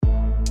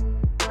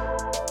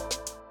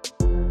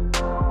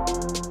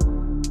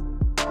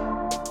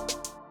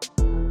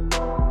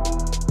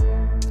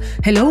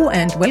Hello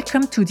and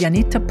welcome to the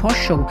Anita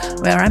Posch Show,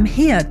 where I'm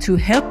here to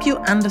help you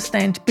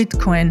understand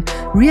Bitcoin,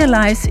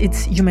 realize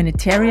its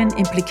humanitarian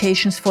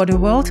implications for the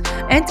world,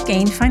 and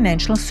gain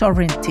financial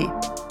sovereignty.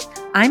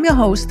 I'm your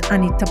host,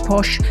 Anita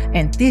Posch,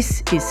 and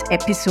this is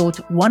episode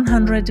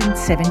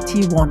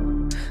 171.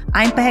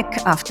 I'm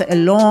back after a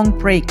long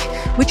break,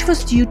 which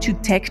was due to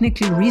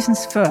technical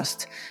reasons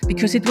first,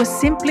 because it was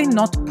simply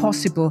not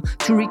possible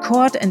to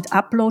record and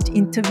upload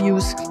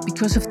interviews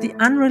because of the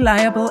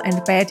unreliable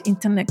and bad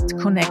internet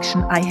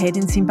connection I had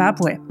in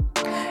Zimbabwe.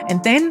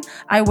 And then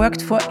I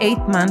worked for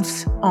 8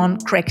 months on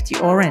Crack the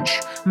Orange,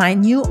 my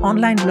new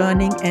online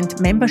learning and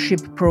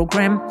membership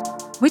program,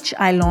 which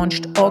I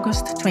launched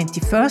August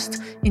 21st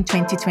in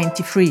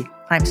 2023.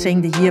 I'm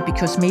saying the year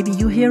because maybe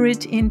you hear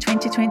it in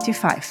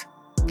 2025.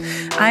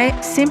 I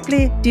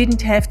simply didn't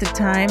have the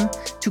time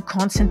to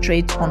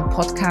concentrate on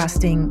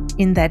podcasting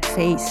in that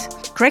phase.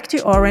 Crack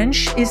the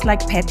Orange is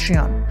like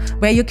Patreon,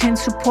 where you can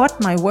support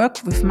my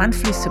work with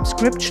monthly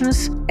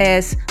subscriptions,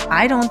 as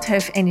I don't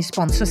have any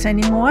sponsors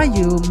anymore.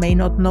 You may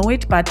not know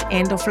it, but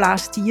end of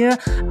last year,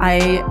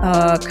 I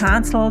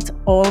cancelled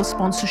all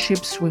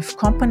sponsorships with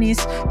companies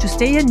to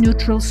stay a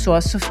neutral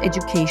source of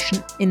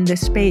education in the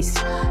space.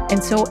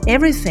 And so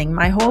everything,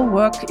 my whole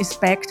work is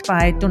backed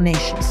by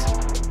donations.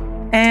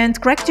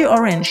 And Crack the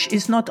Orange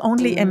is not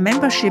only a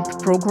membership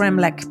program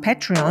like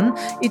Patreon,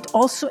 it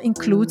also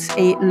includes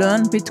a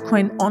Learn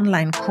Bitcoin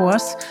online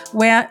course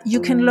where you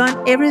can learn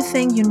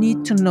everything you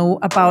need to know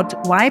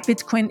about why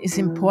Bitcoin is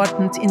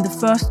important in the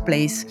first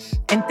place,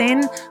 and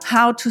then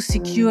how to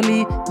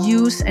securely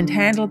use and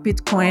handle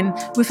Bitcoin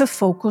with a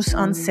focus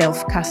on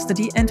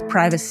self-custody and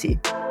privacy.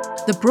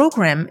 The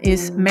program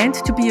is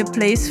meant to be a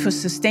place for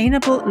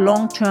sustainable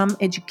long-term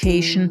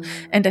education,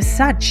 and as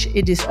such,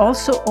 it is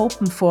also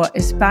open for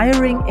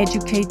aspiring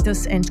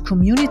educators and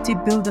community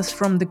builders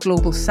from the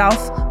Global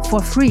South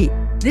for free.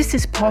 This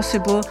is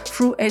possible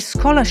through a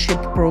scholarship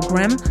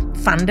program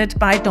funded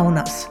by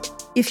donors.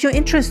 If you're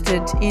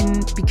interested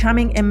in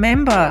becoming a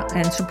member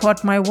and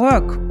support my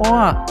work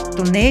or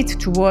donate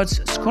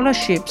towards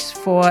scholarships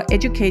for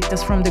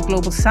educators from the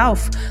Global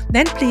South,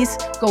 then please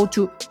go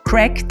to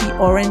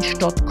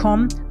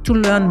cracktheorange.com to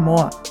learn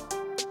more.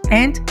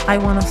 And I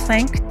want to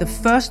thank the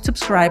first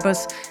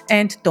subscribers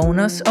and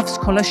donors of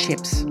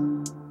scholarships.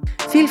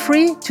 Feel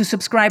free to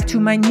subscribe to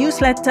my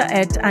newsletter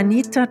at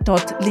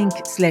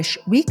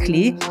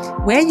anita.link/weekly,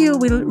 where you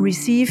will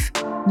receive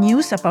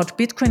news about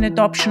Bitcoin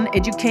adoption,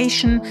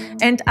 education,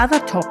 and other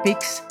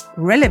topics,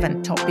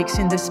 relevant topics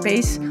in the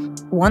space,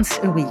 once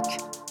a week.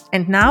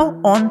 And now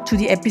on to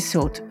the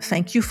episode.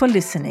 Thank you for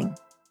listening.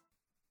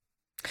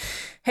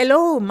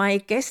 Hello, my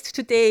guest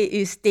today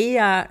is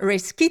Dea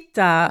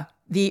Reskita,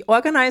 the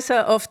organizer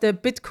of the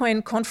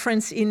Bitcoin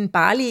conference in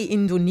Bali,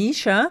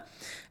 Indonesia.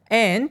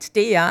 And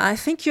Dea, I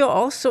think you're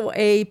also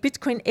a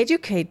Bitcoin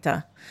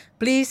educator.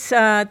 Please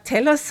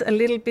tell us a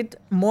little bit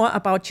more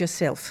about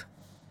yourself.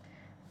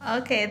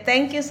 Okay,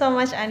 thank you so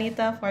much,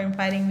 Anita, for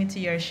inviting me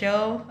to your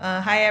show.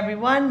 Hi,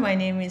 everyone. My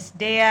name is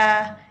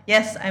Dea.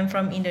 Yes, I'm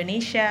from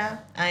Indonesia.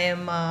 I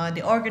am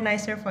the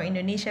organizer for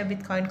Indonesia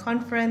Bitcoin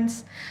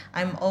Conference.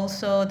 I'm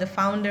also the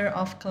founder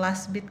of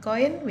Kelas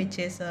Bitcoin, which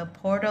is a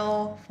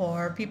portal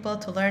for people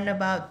to learn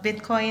about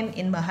Bitcoin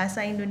in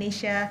Bahasa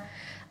Indonesia.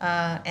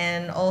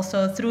 And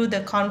also through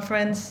the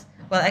conference,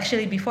 well,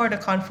 actually before the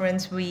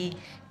conference, we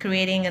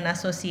creating an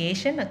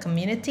association, a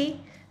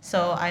community.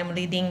 So I'm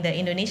leading the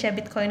Indonesia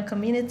Bitcoin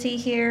community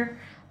here.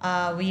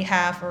 We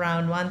have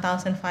around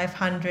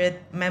 1,500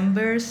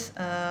 members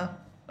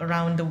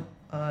around the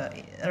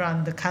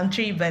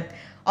country, but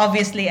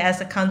obviously as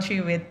a country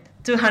with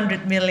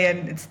 200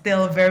 million, it's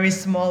still very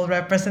small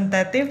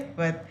representative.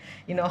 But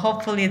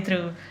hopefully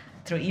through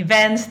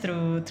events,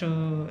 through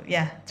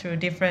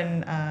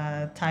different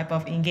type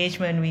of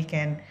engagement, we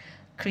can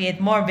create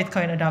more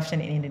Bitcoin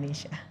adoption in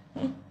Indonesia.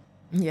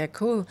 Yeah,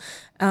 cool.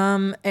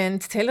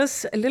 And tell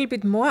us a little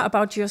bit more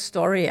about your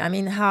story. I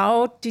mean,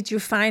 how did you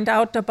find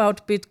out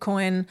about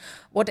Bitcoin?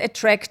 What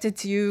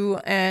attracted you?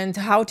 And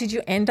how did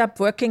you end up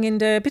working in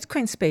the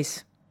Bitcoin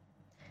space?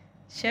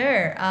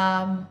 Sure.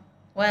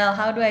 Well,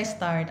 how do I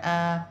start?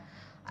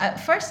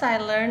 First, I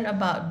learned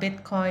about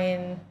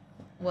Bitcoin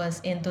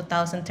was in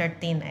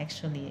 2013.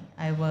 Actually,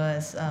 I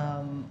was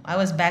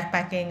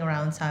backpacking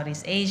around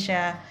Southeast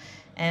Asia,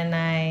 and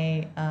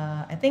I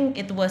think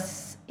it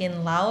was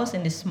in Laos,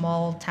 in this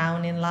small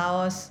town in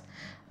Laos,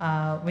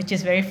 which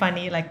is very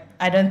funny. Like,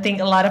 I don't think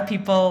a lot of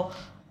people,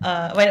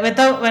 when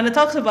it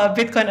talks about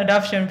Bitcoin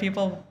adoption,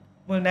 people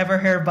will never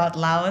hear about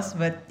Laos.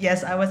 But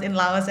yes, I was in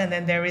Laos, and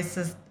then there is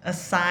a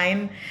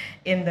sign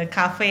in the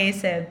cafe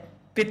said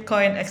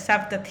Bitcoin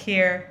accepted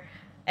here.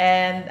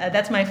 And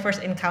that's my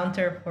first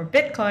encounter for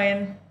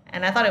Bitcoin.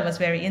 And I thought it was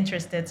very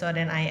interesting. So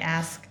then I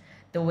asked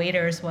the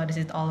waiters, what is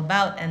it all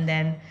about? And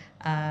then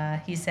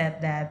he said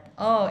that,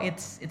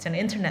 it's an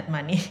internet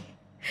money.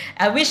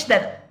 I wish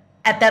that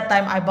at that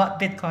time I bought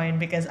Bitcoin,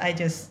 because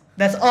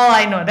that's all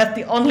I know. That's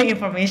the only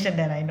information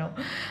that I know.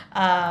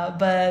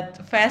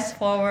 But fast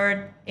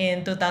forward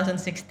in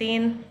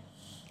 2016,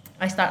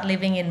 I start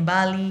living in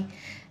Bali.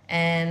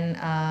 And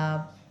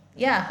at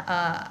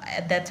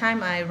that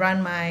time I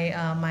run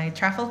my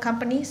travel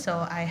company.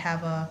 So I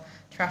have a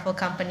travel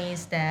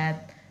companies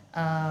that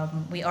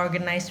we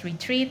organize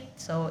retreat.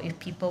 So if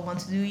people want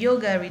to do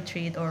yoga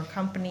retreat or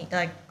company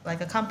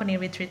like a company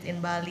retreat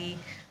in Bali,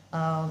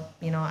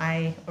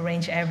 I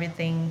arrange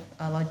everything,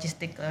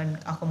 logistic and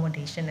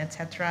accommodation,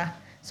 etc.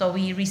 So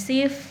we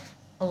receive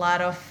a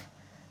lot of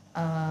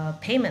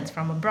payments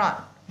from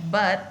abroad,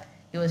 but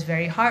it was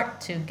very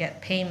hard to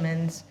get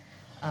payments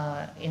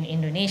in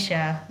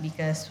Indonesia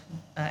because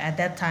at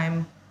that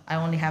time I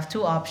only have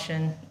two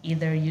options,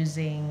 either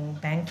using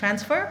bank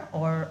transfer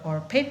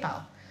or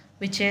PayPal,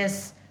 which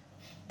is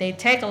they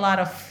take a lot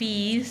of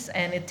fees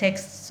and it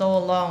takes so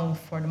long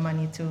for the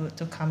money to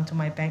come to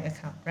my bank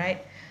account,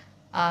 right?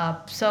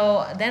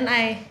 So then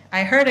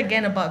I heard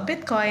again about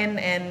Bitcoin,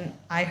 and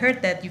I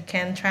heard that you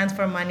can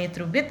transfer money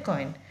through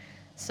Bitcoin.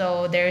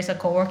 So there is a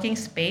co-working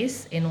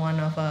space in one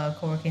of a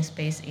co-working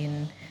space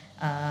in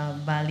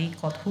Bali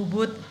called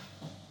Hubud.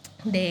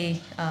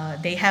 They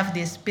have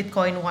this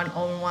Bitcoin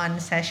one-on-one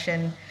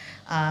session,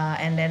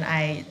 and then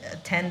I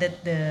attended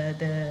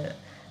the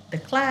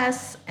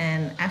class,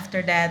 and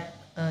after that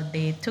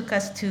they took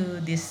us to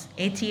this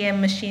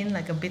ATM machine,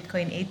 like a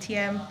Bitcoin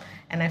ATM,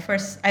 and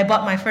I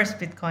bought my first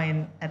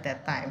Bitcoin at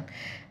that time.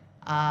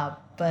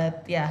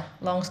 But yeah,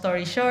 long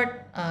story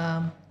short,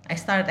 I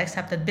started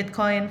accepted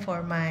Bitcoin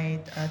for my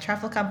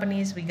travel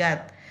companies. We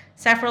got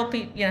several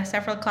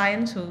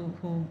clients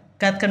who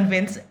got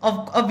convinced.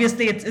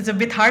 Obviously, it's a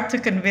bit hard to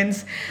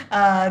convince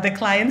the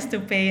clients to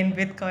pay in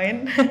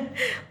Bitcoin,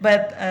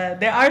 but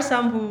there are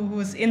some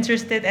who's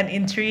interested and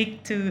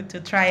intrigued to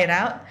try it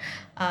out.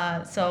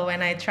 So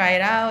when I tried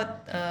it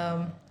out,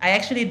 I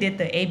actually did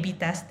the A/B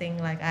testing.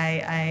 Like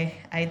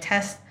I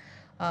test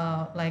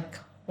like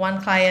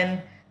one client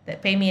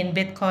that pay me in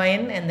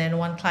Bitcoin and then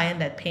one client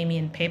that pay me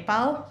in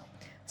PayPal.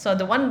 So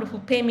the one who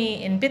pay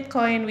me in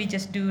Bitcoin, we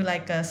just do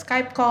like a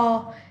Skype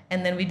call,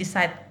 and then we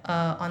decide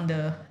on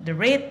the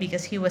rate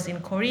because he was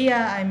in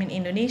Korea, I'm in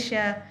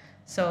Indonesia.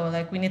 So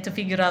like we need to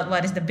figure out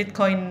what is the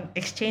Bitcoin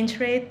exchange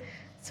rate.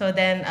 So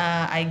then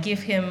I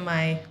give him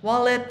my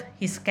wallet,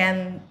 he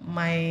scanned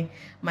my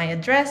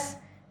address,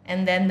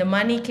 and then the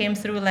money came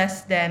through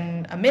less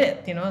than a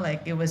minute,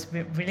 like it was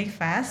really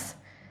fast.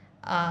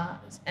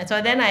 And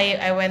so then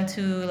I went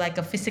to like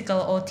a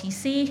physical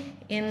OTC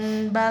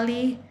in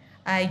Bali.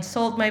 I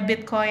sold my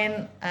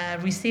Bitcoin,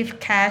 received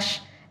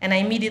cash, and I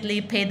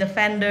immediately paid the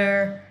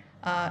vendor,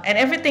 and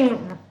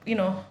everything,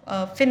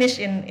 finished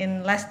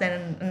in less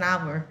than an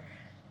hour.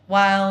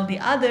 While the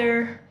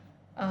other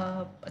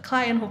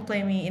client who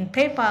pay me in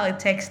PayPal, it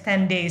takes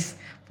 10 days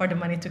for the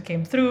money to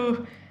come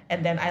through,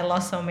 and then I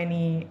lost so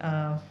many.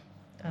 I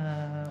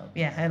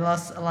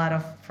lost a lot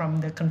of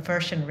from the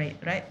conversion rate,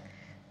 right?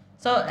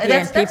 So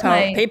Yeah,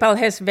 and PayPal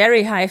has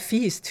very high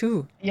fees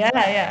too.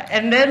 Yeah.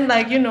 And then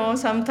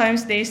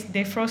sometimes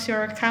they froze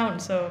your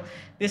account. So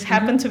this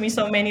happened to me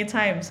so many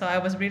times. So I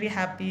was really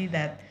happy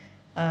that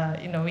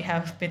we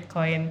have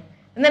Bitcoin.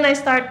 And then I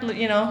start,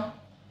 I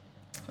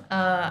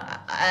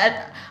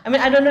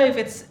don't know if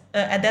it's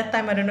at that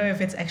time. I don't know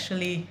if it's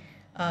actually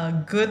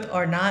good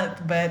or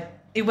not, but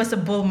it was a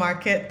bull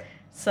market.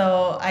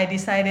 So I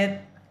decided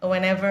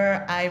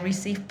whenever I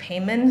receive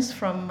payments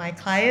from my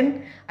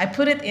client, I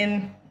put it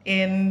in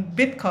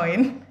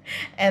Bitcoin,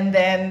 and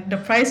then the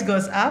price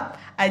goes up.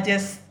 I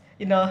just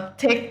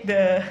take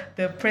the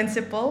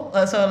principal.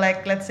 So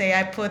like let's say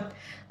I put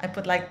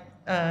like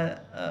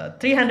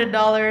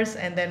 $300,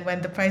 and then when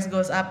the price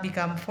goes up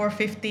become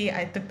 $450,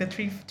 I took the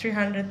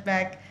 300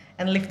 back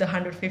and leave the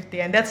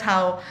 150, and that's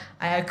how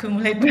I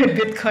accumulate my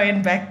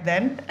Bitcoin back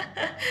then.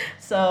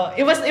 So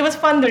it was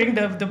fun during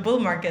the bull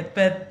market,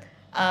 but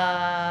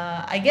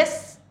I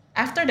guess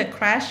after the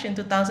crash in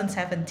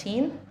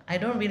 2017, I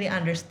don't really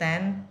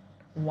understand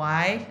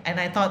why, and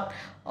I thought,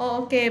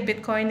 oh, okay,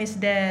 Bitcoin is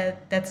dead,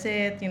 that's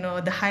it,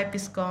 the hype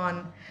is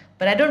gone.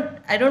 But I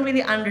don't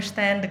really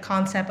understand the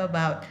concept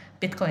about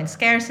Bitcoin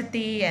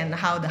scarcity and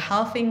how the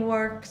halving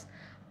works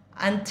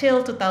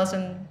until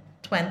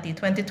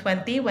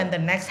 2020, when the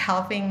next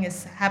halving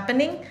is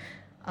happening,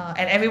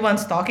 and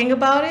everyone's talking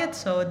about it.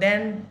 So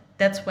then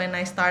that's when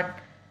I start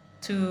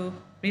to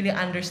really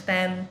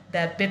understand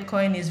that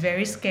Bitcoin is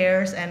very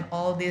scarce, and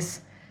all this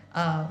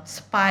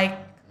spike,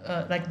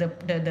 like the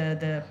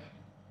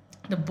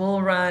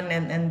bull run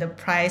and the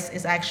price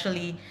is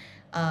actually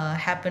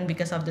happened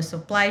because of the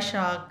supply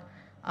shock.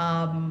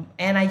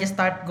 And I just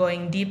start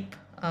going deep,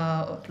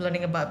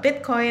 learning about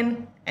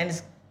Bitcoin, and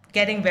it's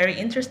getting very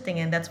interesting,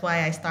 and that's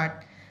why I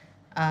start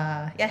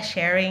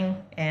sharing,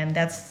 and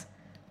that's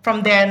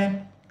from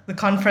then the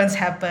conference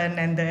happened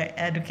and the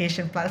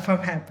education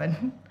platform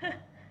happened.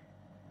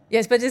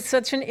 Yes, but it's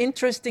such an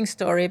interesting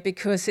story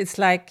because it's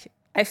like,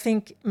 I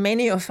think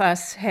many of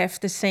us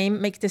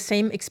make the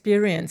same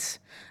experience,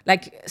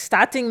 like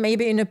starting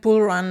maybe in a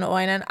bull run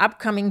or in an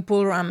upcoming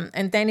bull run,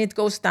 and then it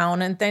goes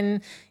down, and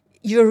then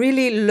you're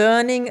really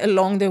learning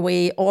along the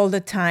way all the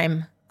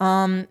time.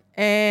 And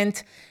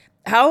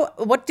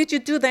what did you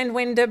do then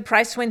when the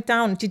price went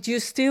down? Did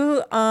you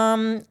still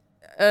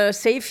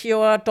save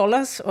your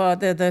dollars or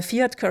the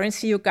fiat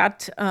currency you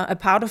got, a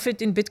part of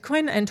it in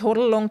Bitcoin and hold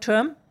long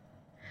term?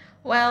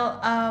 Well,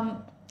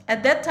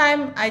 at that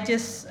time, I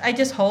just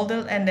hold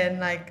it and then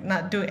like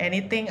not do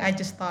anything. I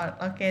just thought,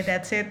 okay,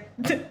 that's it.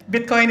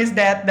 Bitcoin is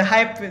dead. The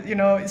hype,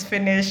 is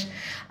finished.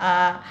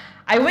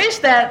 I wish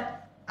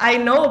that I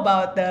know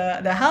about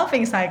the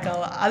halving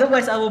cycle.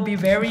 Otherwise, I will be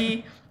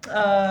very,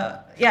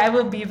 I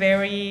will be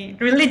very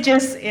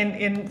religious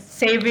in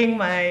saving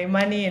my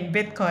money in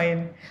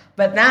Bitcoin.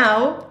 But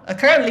now,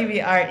 currently,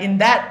 we are in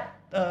that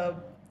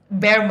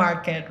bear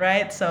market,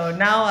 right? So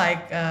now,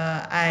 like,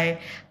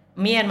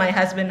 me and my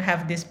husband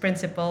have this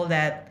principle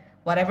that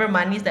whatever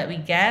monies that we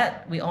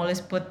get, we always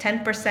put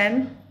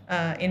 10%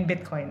 in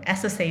Bitcoin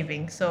as a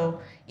saving. So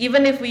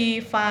even if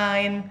we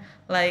find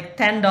like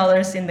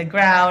 $10 in the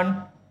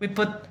ground, we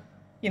put,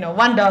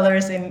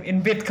 $1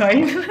 in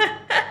Bitcoin.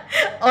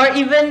 Or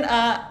even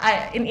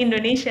in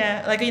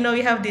Indonesia, like,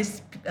 we have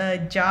this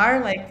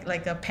jar,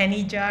 like a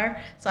penny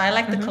jar. So I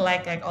like to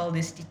collect like all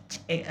this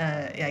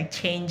like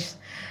change.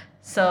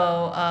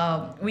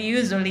 So we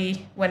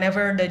usually,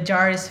 whenever the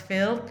jar is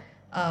filled,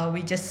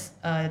 we just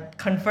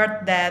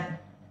convert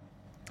that,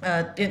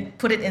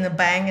 put it in a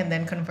bank and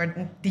then convert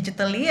it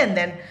digitally and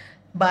then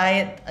buy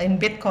it in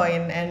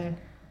Bitcoin. And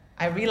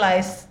I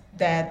realized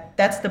that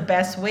that's the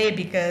best way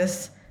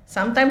because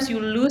sometimes you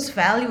lose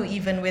value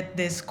even with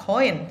this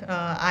coin.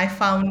 I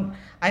found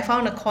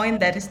a coin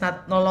that is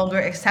no longer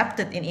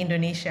accepted in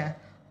Indonesia.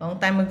 Long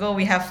time ago,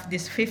 we have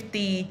this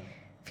 50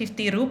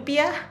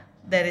 rupiah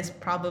that is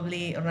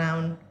probably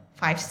around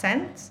 5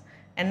 cents.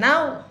 And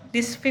now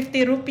this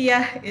 50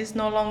 rupiah is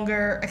no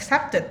longer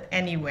accepted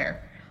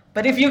anywhere.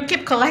 But if you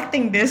keep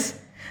collecting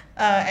this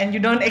and you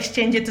don't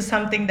exchange it to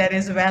something that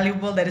is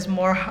valuable, that is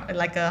more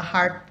like a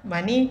hard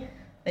money,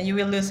 then you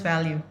will lose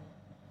value.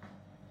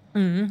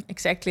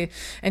 Exactly.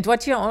 And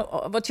what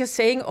you're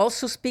saying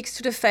also speaks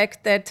to the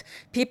fact that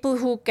people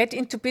who get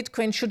into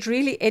Bitcoin should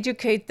really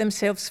educate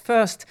themselves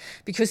first.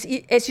 Because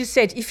as you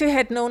said, if you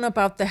had known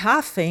about the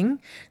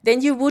halving, then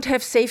you would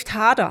have saved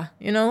harder,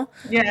 Yeah,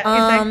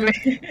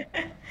 exactly.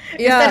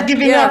 Yeah, Instead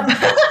giving up.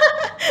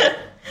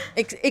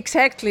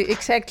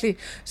 Exactly.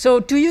 So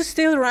do you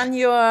still run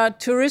your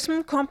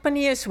tourism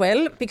company as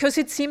well? Because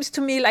it seems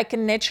to me like a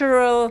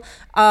natural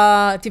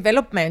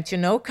development,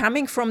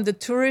 coming from the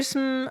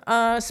tourism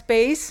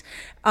space,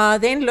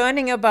 then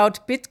learning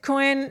about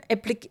Bitcoin,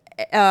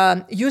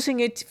 using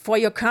it for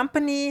your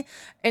company,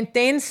 and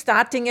then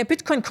starting a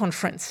Bitcoin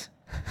conference.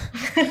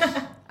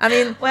 I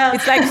mean, Well,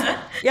 it's like,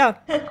 yeah.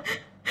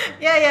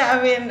 Yeah.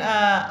 I mean,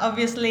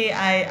 obviously,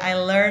 I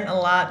learned a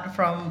lot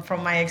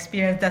from my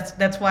experience.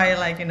 That's why,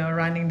 like,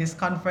 running this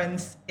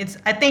conference.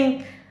 I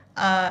think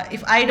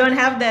if I don't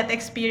have that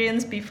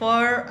experience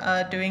before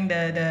doing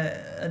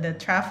the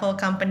travel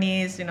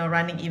companies,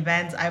 running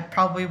events, I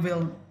probably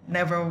will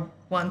never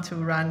want to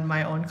run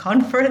my own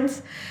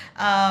conference.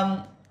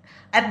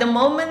 At the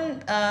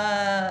moment,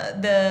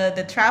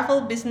 the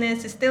travel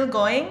business is still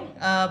going,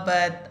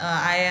 but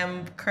I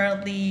am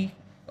currently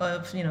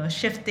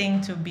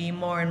shifting to be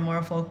more and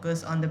more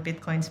focused on the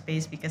Bitcoin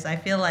space because I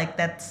feel like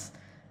that's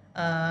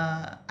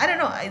I don't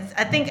know.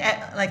 I think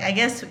like I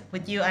guess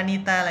with you,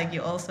 Anita, like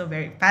you're also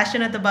very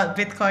passionate about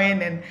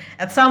Bitcoin, and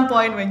at some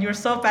point when you're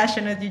so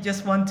passionate, you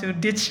just want to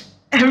ditch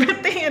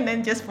everything and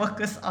then just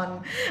focus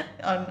on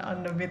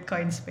the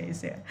Bitcoin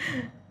space. Yeah.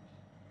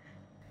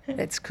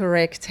 That's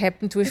correct.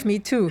 Happened with me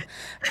too.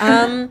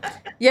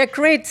 Yeah,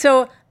 great.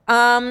 So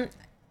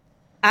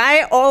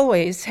I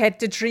always had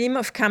the dream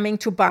of coming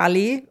to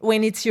Bali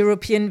when it's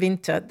European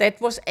winter.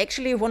 That was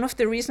actually one of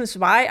the reasons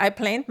why I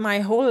planned my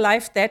whole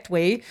life that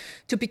way,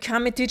 to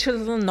become a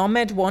digital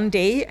nomad one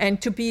day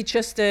and to be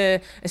just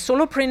a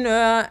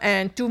solopreneur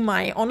and do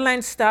my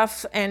online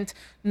stuff and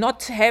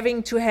not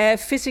having to have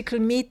physical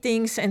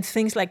meetings and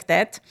things like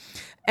that.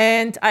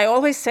 And I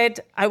always said,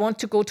 I want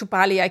to go to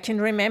Bali. I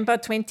can remember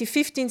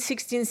 2015,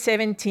 16,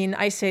 17,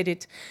 I said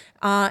it.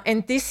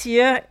 And this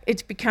year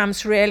it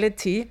becomes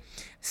reality.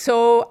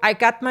 So I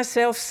got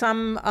myself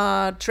some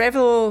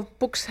travel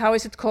books, how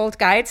is it called?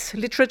 Guides,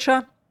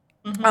 literature.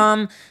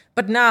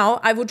 But now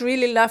I would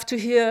really love to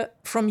hear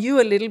from you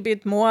a little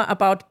bit more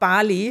about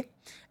Bali.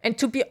 And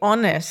to be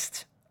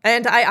honest,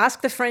 and I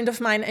asked a friend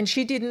of mine and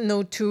she didn't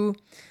know too,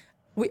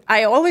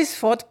 I always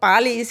thought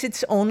Bali is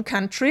its own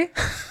country.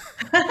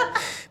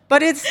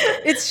 But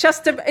it's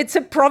just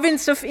a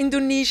province of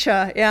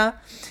Indonesia, yeah.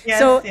 Yes,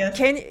 so yes.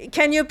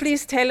 Can you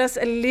please tell us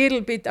a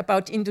little bit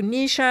about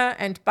Indonesia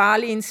and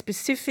Bali in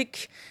specifically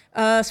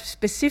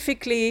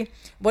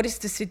what is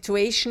the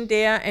situation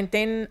there, and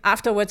then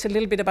afterwards a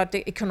little bit about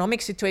the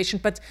economic situation.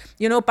 But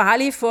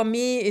Bali for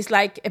me is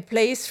like a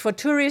place for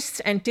tourists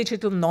and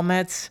digital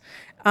nomads.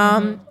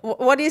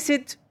 What is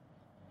it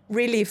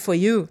really for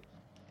you?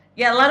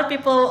 Yeah, a lot of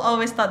people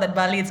always thought that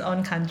Bali is its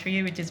own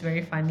country, which is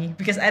very funny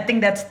because I think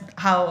that's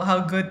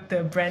how good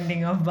the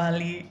branding of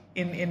Bali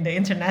in the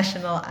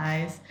international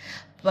eyes.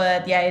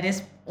 But yeah, it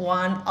is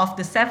one of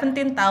the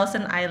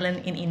 17,000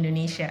 islands in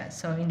Indonesia.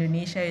 So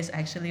Indonesia is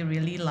actually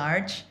really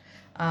large.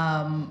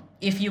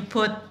 If you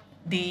put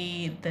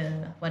the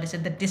what is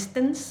it, the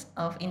distance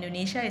of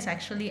Indonesia is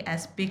actually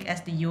as big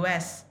as the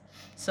US.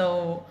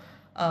 So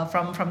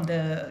from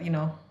the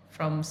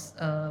from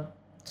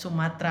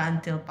Sumatra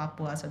until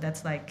Papua, so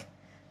that's like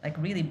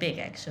really big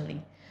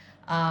actually.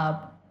 uh,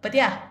 but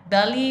yeah,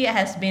 Bali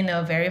has been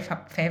a very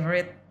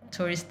favorite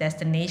tourist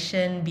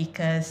destination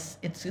because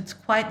it's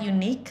quite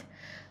unique.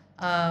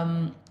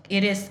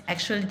 It is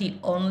actually the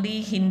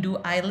only Hindu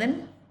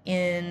island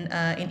in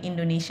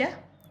Indonesia.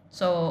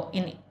 So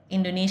in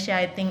Indonesia,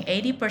 I think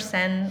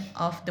 80%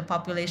 of the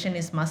population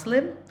is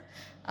Muslim.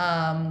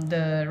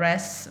 The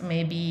rest,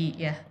 maybe,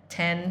 yeah,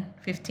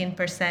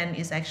 10-15%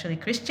 is actually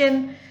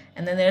Christian.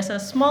 And then there's a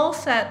small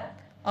set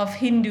of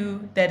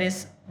Hindu that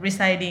is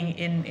residing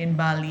in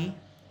Bali.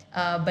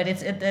 But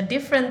it's a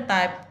different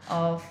type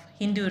of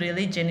Hindu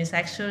religion. It's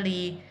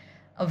actually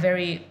a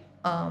very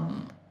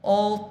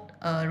old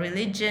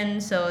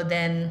religion. So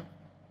then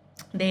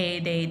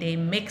they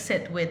mix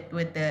it with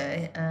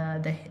the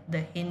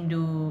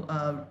Hindu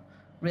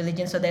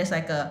religion. So there's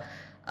like a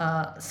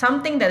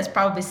something that is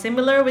probably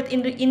similar with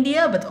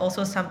India, but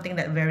also something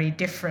that very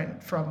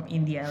different from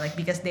India. Like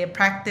because they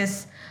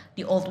practice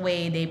the old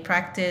way, they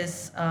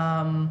practice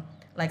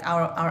like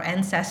our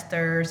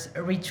ancestors'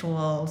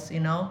 rituals.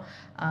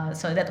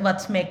 So that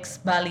what makes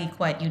Bali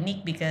quite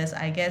unique because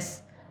I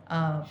guess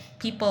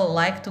people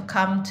like to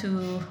come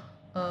to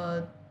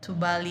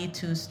Bali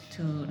to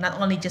not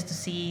only just to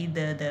see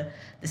the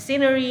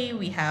scenery.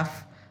 We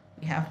have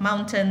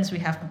mountains, we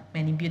have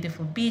many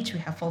beautiful beach, we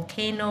have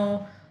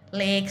volcano,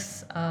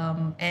 lakes,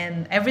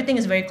 and everything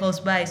is very close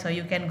by. So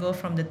you can go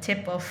from the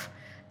tip of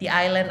the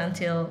island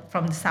until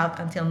from the south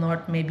until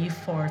north, maybe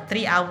for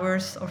 3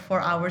 hours or 4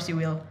 hours. You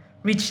will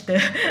reach the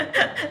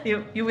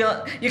you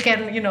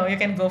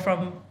can go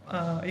from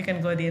you can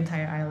go the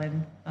entire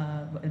island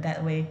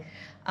that way.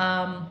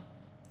 Um,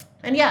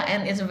 and yeah,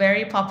 and it's a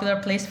very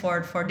popular place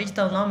for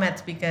digital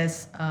nomads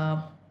because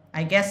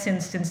I guess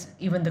since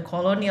even the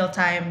colonial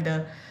time,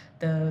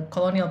 the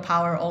colonial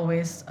power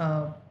always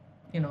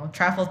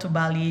travel to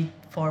Bali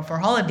for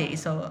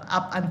holidays. So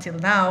up until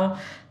now,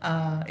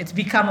 it's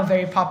become a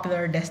very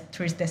popular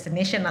tourist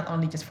destination, not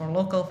only just for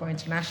local, for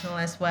international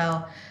as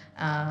well.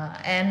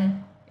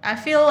 And I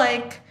feel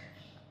like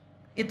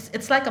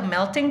it's like a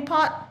melting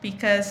pot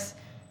because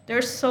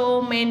there's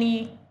so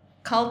many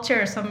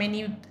cultures, so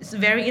many. It's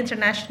very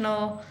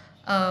international.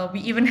 We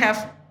even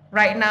have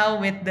right now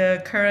with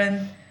the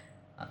current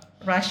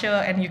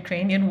Russia and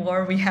Ukrainian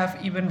war, we have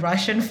even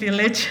Russian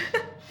village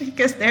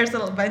because there's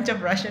a bunch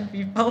of Russian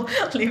people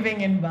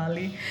living in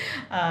Bali.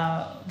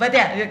 But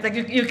yeah, like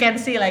you can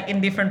see like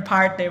in different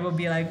part there will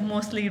be like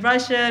mostly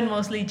Russian,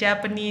 mostly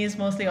Japanese,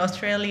 mostly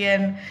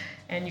Australian,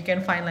 and you can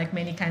find like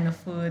many kind of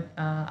food.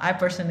 I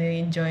personally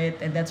enjoy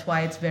it, and that's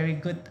why it's very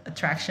good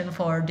attraction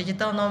for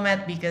digital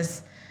nomad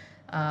because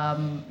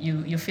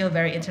you feel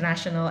very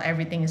international.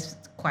 Everything is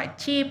quite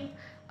cheap.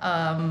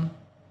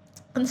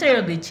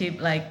 Considerably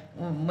cheap. Like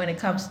when it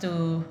comes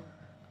to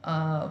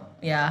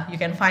yeah, you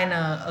can find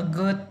a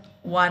good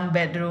 1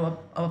 bedroom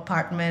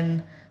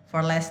apartment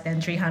for less than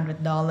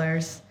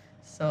 $300,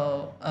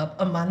 so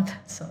a month.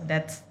 So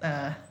that's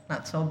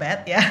not so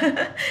bad,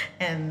 yeah.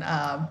 And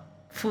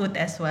food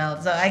as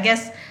well. So I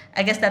guess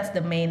that's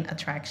the main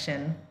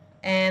attraction.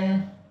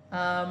 And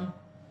um,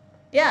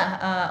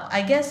 yeah,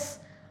 I guess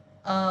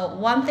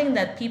one thing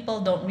that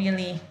people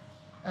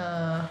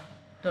uh,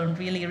 don't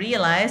really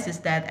realize is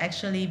that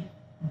actually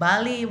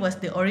Bali was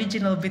the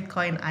original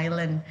Bitcoin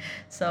island.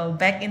 So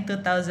back in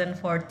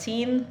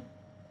 2014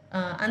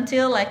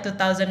 until like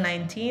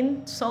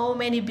 2019, so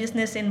many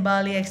business in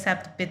Bali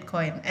accept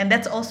Bitcoin, and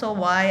that's also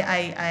why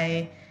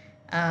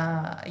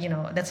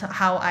that's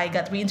how I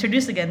got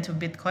reintroduced again to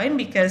Bitcoin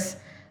because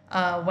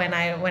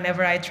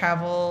whenever I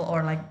travel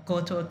or like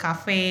go to a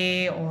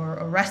cafe or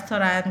a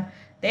restaurant,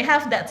 they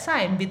have that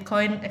sign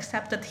Bitcoin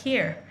accepted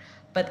here.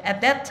 But at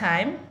that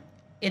time,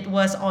 it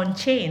was on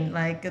chain,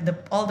 like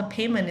all the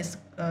payment is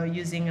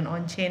using an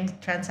on chain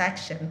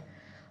transaction.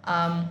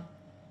 Um,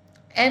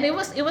 and it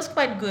was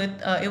quite good.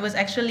 It was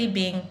actually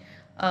being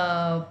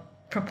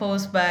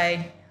proposed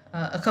by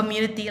a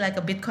community, like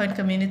a Bitcoin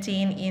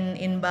community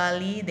in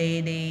Bali.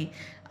 They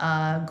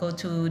go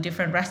to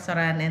different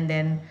restaurant and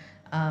then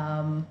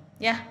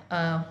yeah,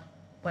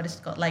 what is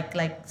it called, like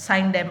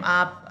sign them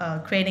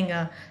up, creating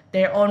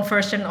their own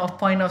version of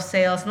point of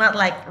sales. Not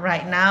like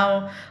right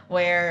now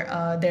where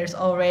there's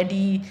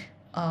already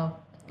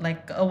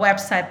like a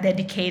website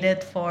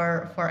dedicated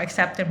for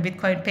accepting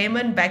Bitcoin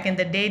payment. Back in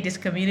the day, this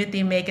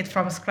community make it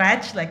from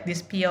scratch, like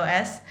this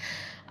POS.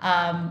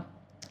 Um,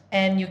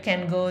 and you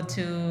can go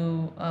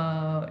to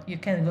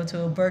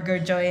a burger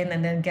joint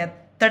and then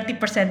get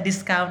 30%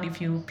 discount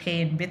if you pay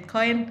in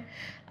Bitcoin.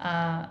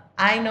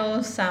 I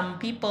know some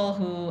people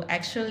who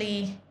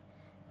actually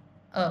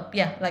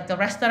yeah, like a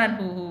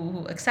restaurant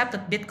who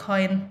accepted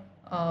Bitcoin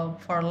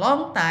for a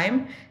long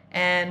time,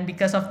 and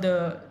because of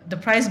the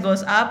price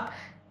goes up,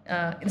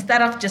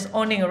 instead of just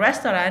owning a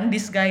restaurant,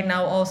 this guy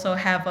now also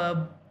have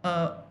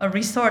a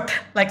resort,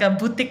 like a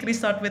boutique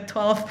resort with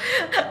 12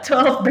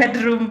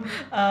 bedroom,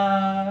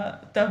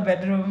 12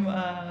 bedroom,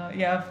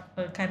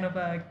 kind of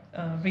a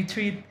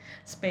retreat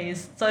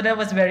space. So that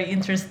was very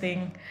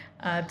interesting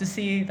to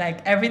see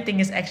like everything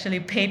is actually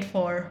paid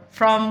for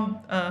from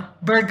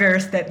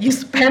burgers that you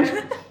spend.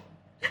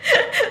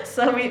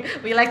 So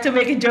we like to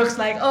make jokes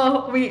like,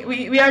 oh,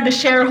 we are the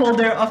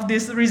shareholder of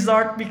this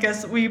resort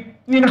because we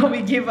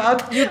give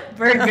out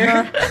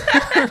burger.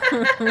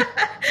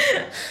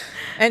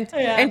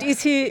 And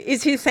is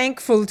he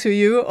thankful to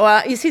you,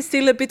 or is he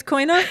still a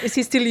Bitcoiner? Is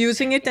he still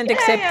using it and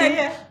accepting?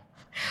 Yeah.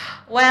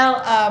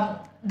 Well,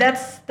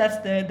 that's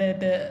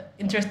the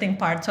interesting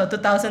part. So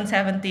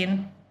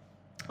 2017,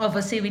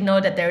 obviously we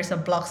know that there is a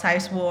block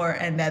size war,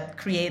 and that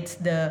creates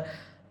the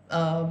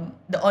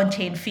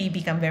on-chain fee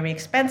become very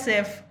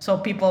expensive. So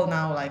people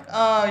now like,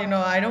 oh,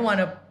 I don't want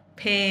to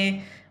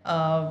pay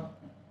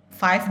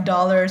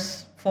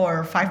 $5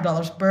 for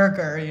 $5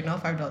 burger,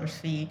 $5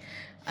 fee.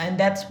 And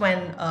that's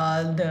when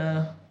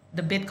the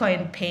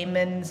Bitcoin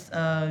payments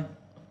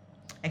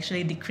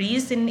actually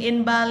decreased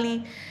in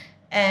Bali.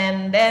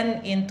 And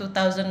then in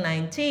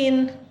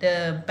 2019,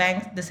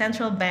 the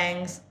central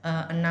banks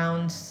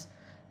announced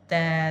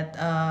that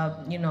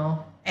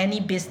any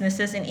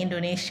businesses in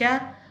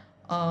Indonesia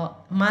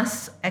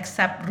must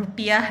accept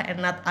rupiah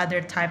and not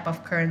other type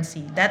of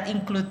currency. That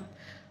include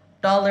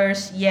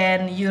dollars,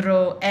 yen,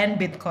 euro, and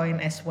Bitcoin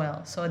as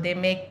well. So they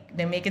make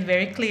it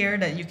very clear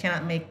that you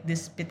cannot make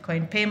this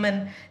Bitcoin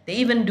payment. They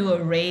even do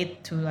a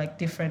rate to like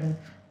different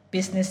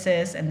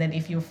businesses, and then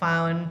if you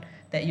found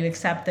that you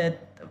accepted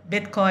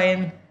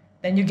Bitcoin,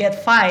 then you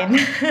get fined.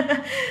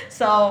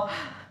 So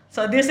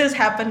this has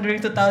happened during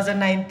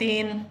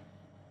 2019.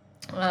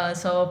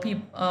 So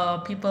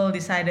people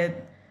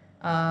decided,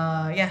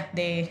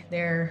 they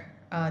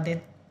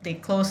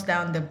closed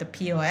down the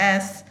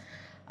POS.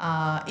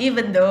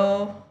 Even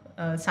though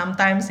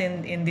sometimes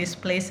in these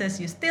places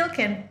you still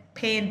can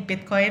pay in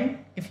Bitcoin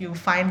if you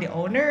find the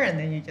owner, and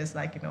then you just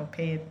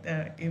pay it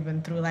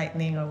even through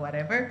Lightning or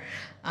whatever.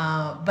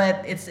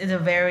 But it's a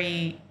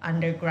very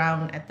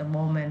underground at the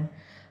moment.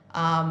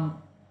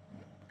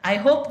 I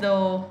hope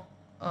though.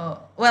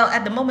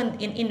 At the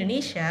moment in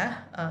Indonesia,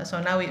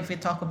 so now if we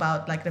talk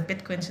about like the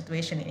Bitcoin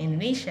situation in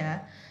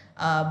Indonesia,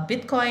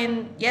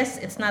 Bitcoin, yes,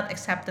 it's not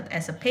accepted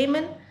as a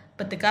payment,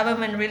 but the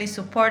government really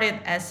support it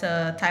as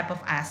a type of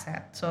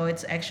asset. So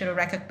it's actually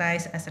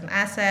recognized as an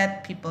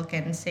asset. People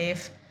can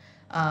save.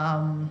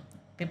 Like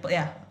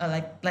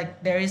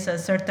there is a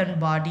certain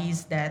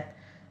bodies that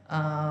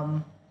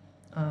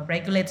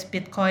regulates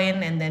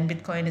Bitcoin, and then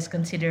Bitcoin is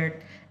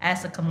considered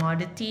as a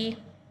commodity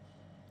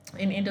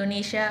in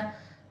Indonesia.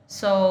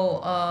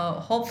 So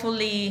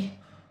hopefully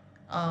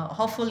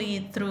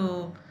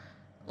through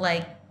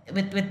like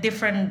with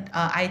different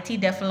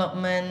IT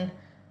development,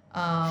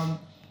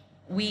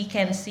 we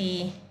can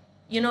see,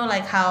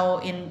 like how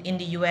in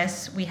the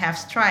US we have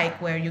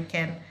Strike, where you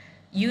can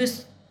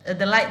use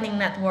the Lightning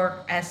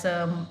Network as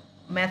a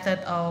method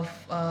of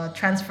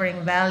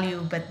transferring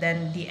value, but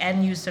then the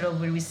end user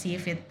will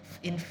receive it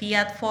in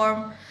fiat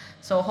form.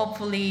 So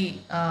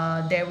hopefully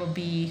there will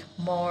be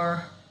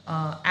more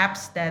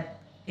apps that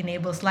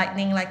enables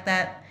Lightning like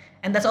that.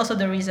 And that's also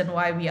the reason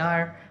why we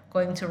are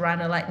going to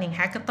run a Lightning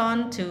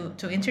hackathon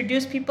to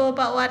introduce people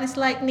about what is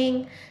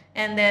Lightning.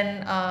 And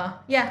then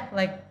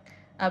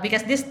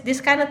because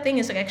this kind of thing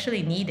is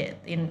actually needed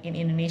in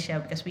Indonesia,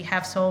 because we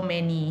have so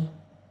many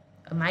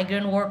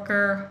migrant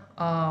worker.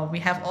 We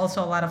have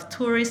also a lot of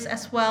tourists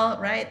as well,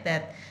 right?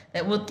 That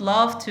would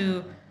love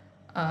to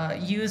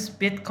use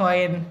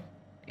Bitcoin,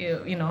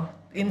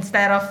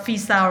 instead of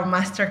Visa or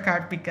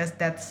MasterCard, because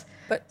that's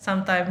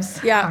sometimes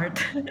hard.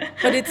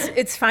 But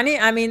it's funny.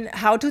 I mean,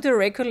 how do the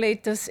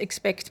regulators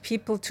expect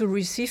people to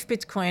receive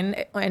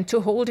Bitcoin and to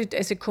hold it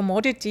as a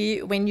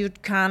commodity when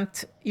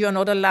you're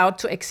not allowed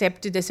to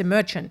accept it as a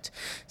merchant?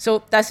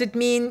 So does it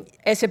mean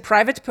as a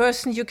private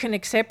person you can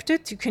accept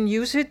it, you can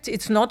use it,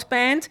 it's not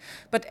banned,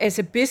 but as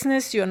a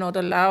business you're not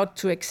allowed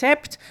to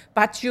accept,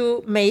 but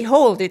you may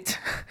hold it?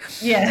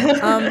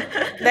 Yeah.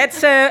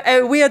 That's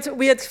a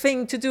weird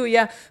thing to do.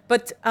 Yeah,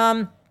 but.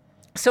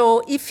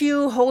 So if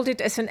you hold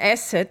it as an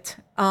asset,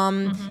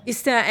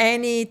 is there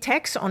any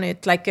tax on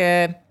it, like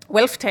a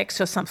wealth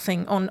tax or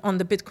something on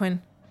the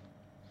Bitcoin?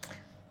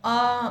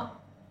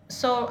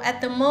 So at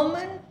the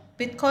moment,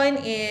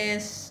 Bitcoin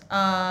is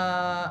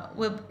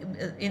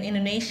in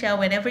Indonesia.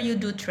 Whenever you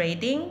do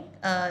trading,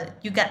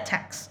 you get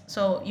tax.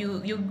 So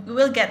you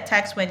will get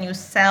tax when you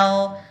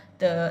sell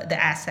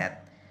the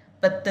asset,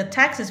 but the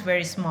tax is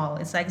very small.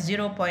 It's like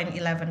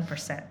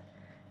 0.11%.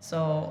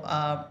 So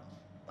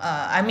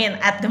I mean,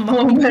 at the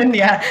moment,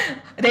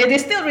 they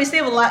still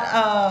receive a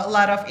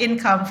lot of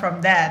income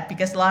from that,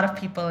 because a lot of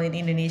people in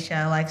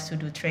Indonesia likes to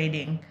do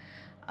trading.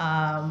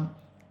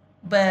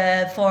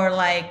 But for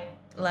like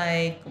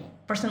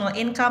personal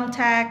income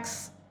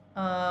tax,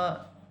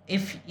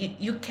 if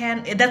you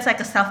can, that's like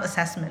a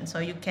self-assessment. So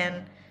you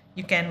can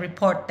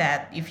report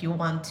that if you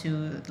want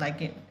to,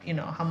 like,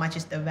 how much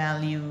is the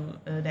value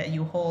that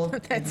you hold.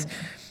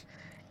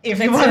 if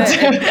you want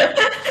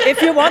to.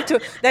 If you want to.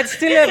 That's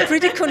still a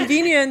pretty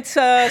convenient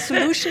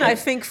solution, I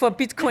think, for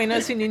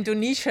Bitcoiners in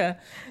Indonesia.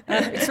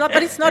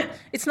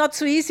 It's not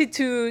so easy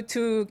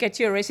to get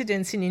your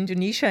residence in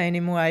Indonesia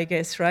anymore, I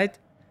guess, right?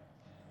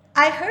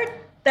 I heard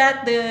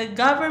that the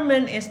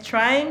government is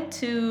trying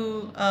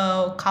to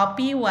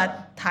copy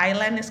what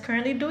Thailand is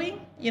currently doing.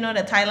 You know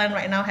that Thailand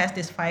right now has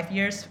this 5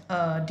 years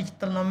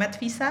digital nomad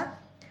visa.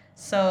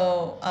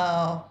 So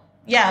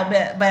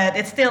yeah, but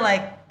it's still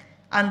like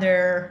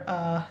under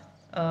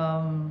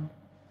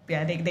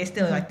yeah, they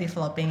still like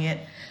developing it.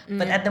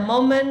 But at the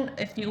moment,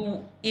 if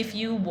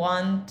you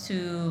want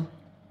to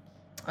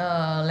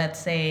let's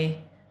say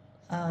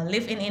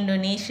live in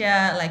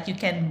Indonesia, like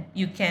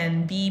you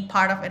can be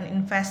part of an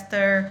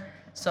investor.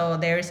 So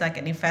there is like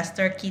an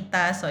investor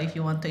kita. So if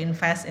you want to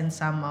invest in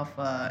some of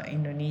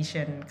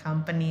Indonesian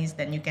companies,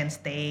 then you can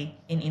stay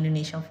in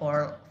Indonesia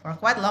for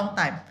quite a long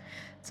time.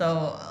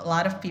 So a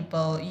lot of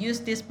people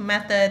use this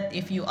method.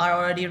 If you are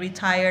already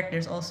retired,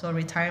 there's also a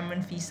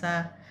retirement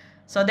visa.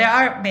 So there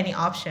are many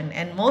options,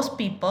 and most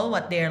people,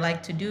 what they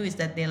like to do is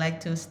that they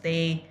like to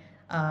stay,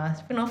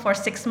 for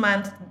 6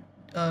 months,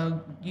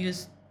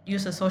 use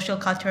a social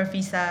culture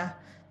visa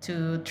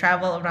to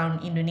travel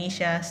around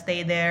Indonesia,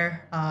 stay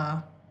there,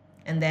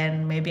 and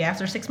then maybe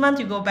after 6 months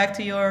you go back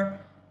to your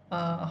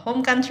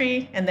home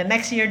country, and the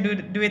next year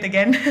do it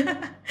again.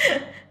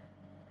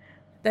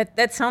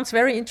 That sounds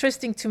very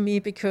interesting to me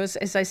because,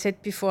 as I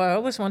said before, I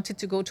always wanted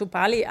to go to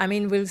Bali. I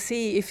mean, we'll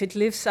see if it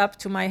lives up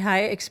to my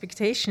high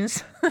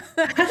expectations.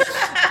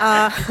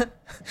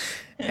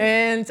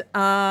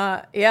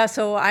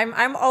 So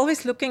I'm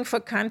always looking for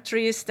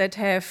countries that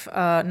have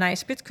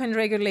nice Bitcoin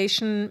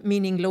regulation,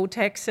 meaning low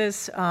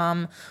taxes,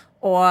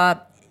 or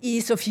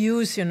ease of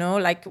use,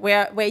 like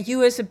where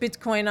you as a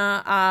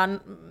Bitcoiner are,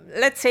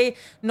 let's say,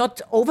 not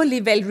overly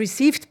well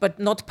received, but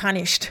not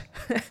punished.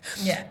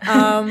 Yeah.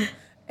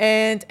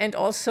 And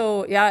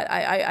also,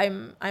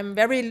 I'm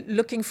very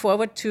looking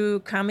forward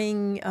to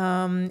coming,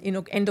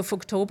 end of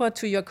October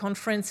to your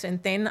conference,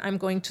 and then I'm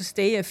going to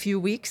stay a few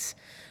weeks.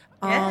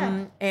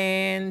 I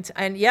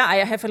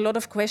have a lot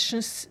of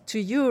questions to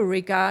you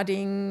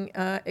regarding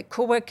a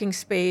co-working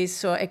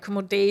space or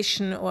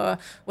accommodation, or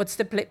what's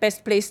the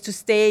best place to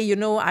stay.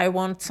 I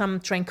want some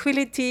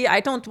tranquility.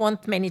 I don't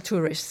want many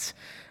tourists.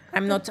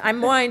 I'm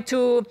more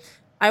into,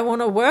 I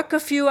want to work a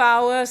few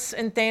hours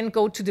and then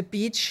go to the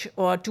beach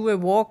or do a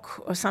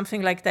walk or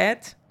something like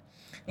that.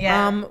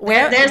 Yeah,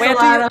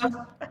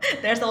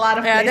 there's a lot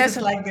of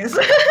places like this.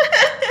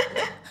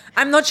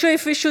 I'm not sure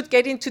if we should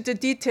get into the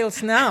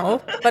details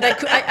now, but I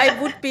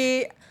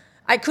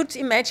could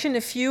imagine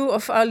a few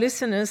of our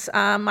listeners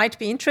might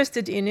be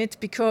interested in it,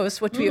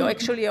 because what we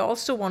actually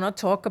also want to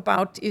talk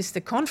about is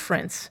the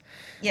conference.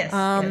 Yes.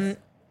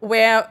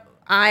 Where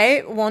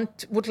I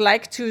would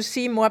like to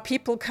see more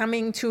people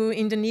coming to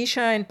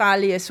Indonesia and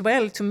Bali as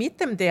well, to meet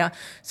them there.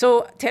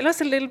 So tell us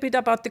a little bit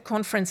about the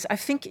conference. I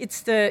think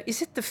is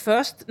it the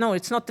first? No,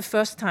 it's not the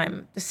first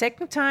time. The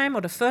second time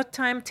or the third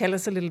time? Tell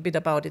us a little bit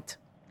about it.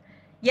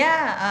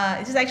 Yeah,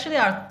 this is actually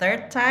our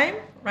third time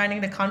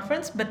running the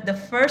conference, but the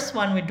first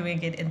one we're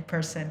doing it in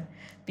person,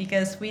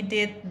 because we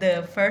did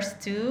the first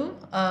two.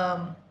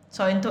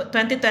 So in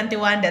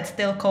 2021, that's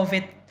still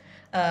COVID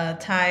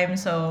time.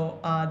 So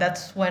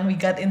that's when we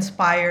got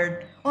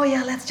inspired. Oh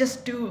yeah, let's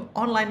just do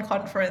online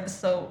conference.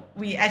 So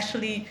we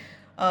actually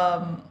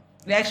planned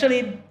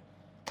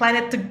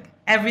to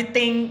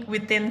everything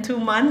within 2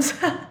 months.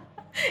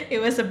 It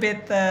was a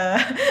bit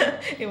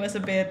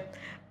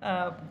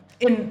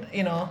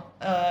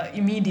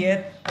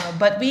immediate,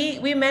 but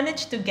we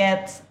managed to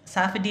get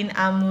Safedin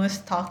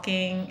Amus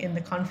talking in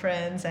the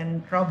conference,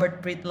 and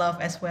Robert Breedlove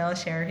as well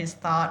share his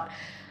thought.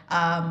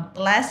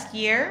 Last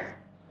year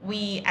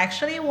we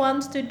actually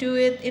want to do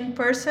it in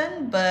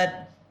person,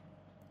 but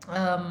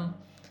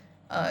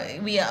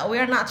we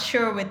are not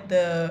sure with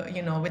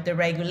the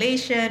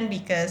regulation,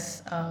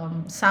 because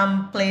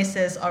some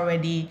places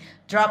already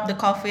dropped the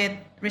COVID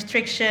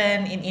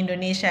restriction. In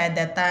Indonesia at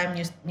that time,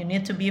 you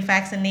need to be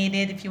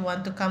vaccinated if you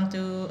want to come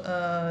to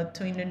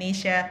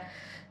Indonesia.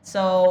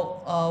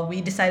 So we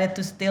decided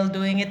to still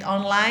doing it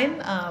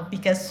online,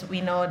 because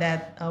we know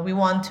that we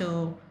want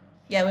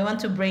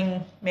to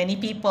bring many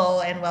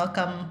people and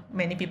welcome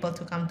many people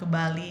to come to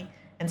Bali.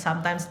 And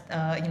sometimes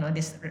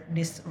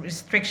this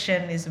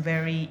restriction is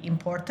very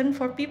important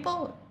for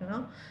people.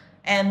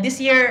 And this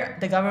year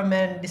the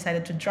government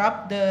decided to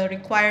drop the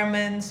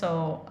requirement,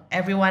 so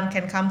everyone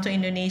can come to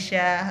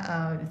Indonesia.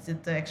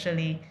 It's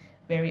actually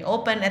very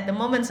open at the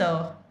moment,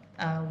 so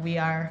we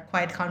are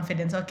quite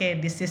confident. Okay,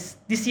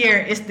 this year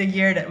is the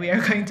year that we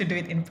are going to do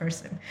it in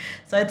person.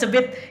 So it's a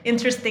bit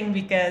interesting,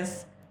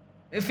 because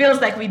it feels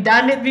like we've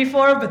done it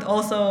before, but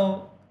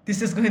also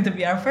this is going to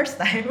be our first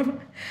time.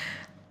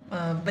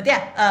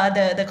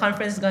 The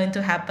conference is going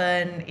to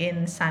happen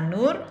in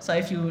Sanur. So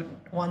if you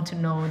want to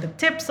know the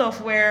tips of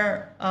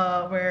where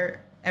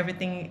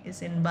everything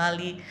is in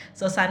Bali,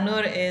 so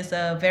Sanur is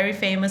a very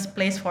famous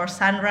place for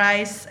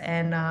sunrise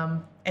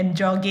and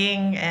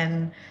jogging,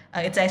 and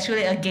it's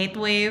actually a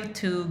gateway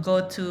to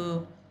go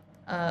to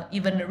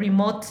even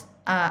remote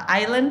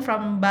island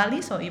from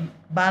Bali. So if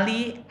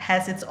Bali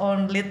has its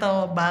own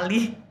little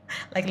Bali,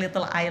 like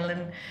little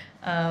island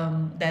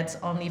that's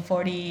only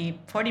 40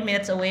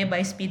 minutes away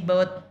by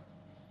speedboat.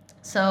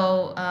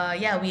 So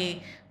yeah,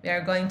 we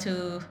are going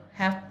to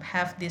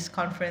have this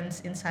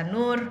conference in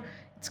Sanur.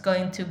 It's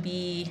going to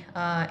be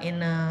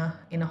in a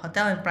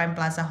hotel, in Prime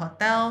Plaza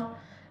Hotel.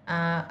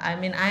 I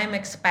mean, I'm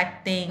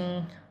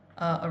expecting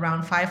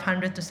around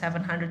 500 to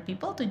 700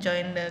 people to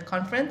join the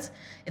conference.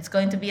 It's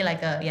going to be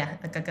like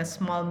a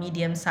small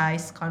medium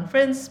sized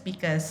conference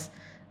because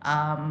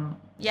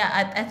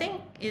yeah, I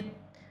think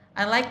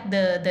I like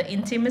the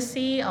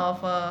intimacy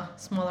of a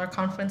smaller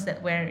conference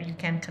that where you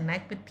can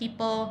connect with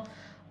people.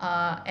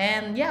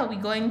 And yeah,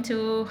 we're going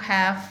to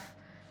have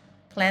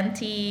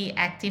plenty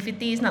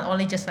activities, not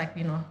only just like,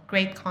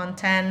 great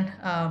content.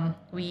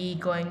 We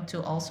going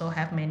to also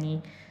have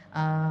many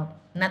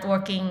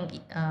networking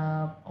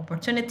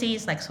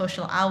opportunities like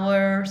social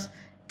hours,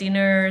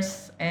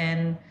 dinners,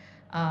 and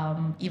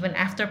even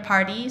after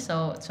party.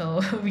 So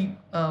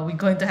we're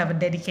going to have a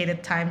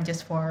dedicated time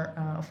just for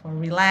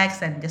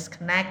relax and just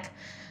connect.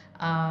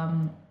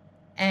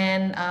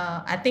 And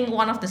I think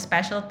one of the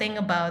special thing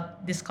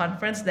about this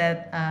conference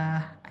that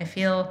I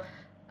feel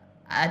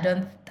I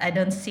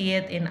don't see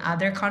it in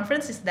other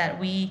conferences is that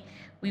we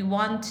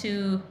want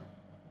to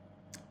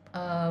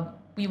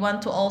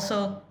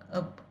also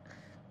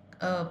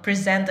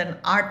present an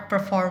art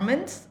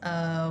performance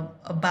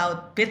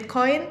about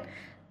Bitcoin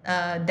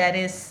that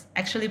is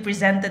actually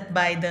presented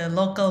by the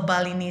local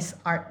Balinese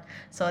art.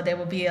 So there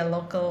will be a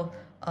local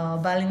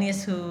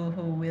Balinese who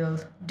will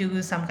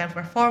do some kind of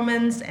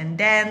performance and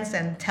dance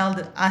and tell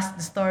us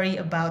the story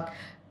about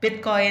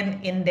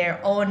Bitcoin in their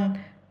own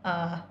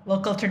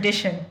local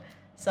tradition.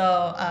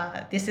 So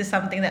this is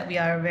something that we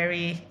are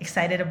very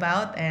excited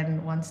about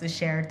and wants to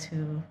share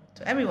to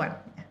everyone.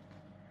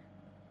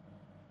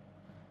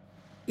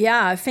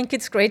 Yeah, I think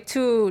it's great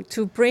to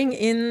bring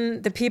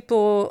in the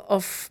people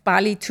of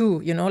Bali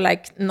too,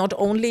 like not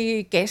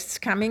only guests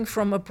coming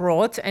from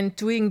abroad and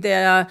doing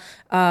their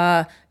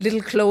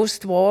little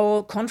closed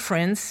wall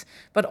conference,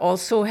 but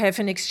also have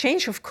an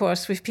exchange, of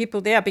course, with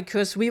people there,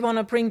 because we want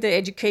to bring the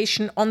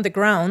education on the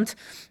ground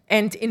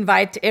and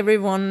invite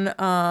everyone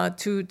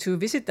to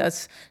visit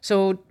us.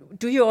 So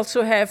do you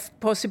also have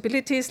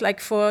possibilities like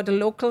for the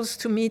locals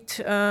to meet?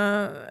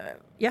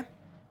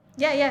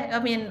 Yeah. Yeah. I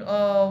mean,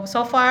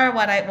 so far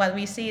what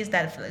we see is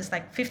that it's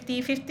like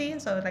 50-50.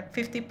 So like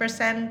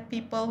 50%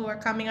 people who are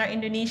coming are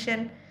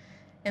Indonesian,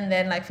 and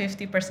then like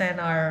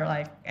 50% are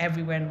like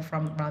everywhere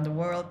from around the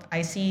world.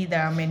 I see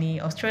there are many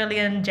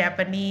Australian,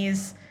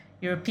 Japanese,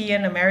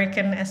 European,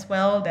 American as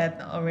well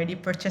that already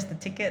purchased the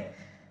ticket.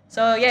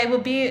 So yeah, it will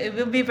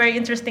be very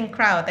interesting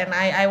crowd, and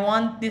I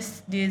want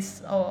this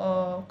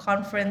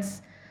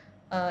conference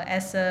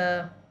as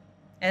a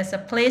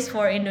place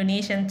for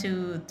Indonesian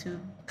to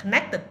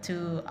connect it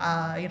to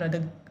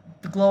the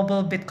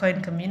global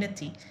Bitcoin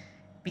community,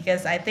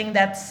 because I think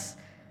that's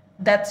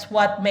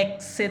what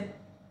makes it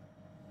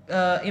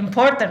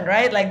important,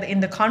 right? Like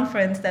in the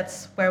conference,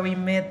 that's where we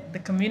meet the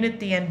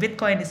community, and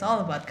Bitcoin is all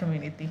about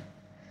community.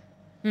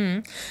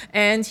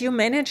 And you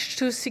managed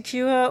to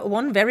secure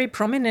one very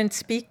prominent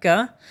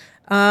speaker.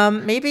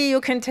 Maybe you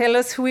can tell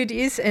us who it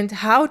is and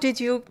how did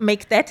you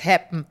make that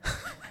happen?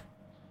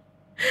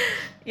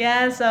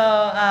 Yeah, so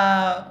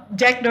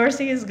Jack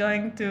Dorsey is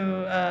going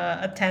to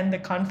attend the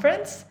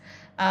conference.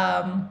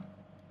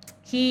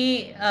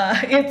 It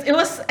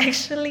was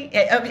actually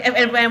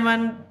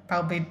everyone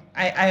probably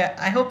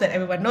I hope that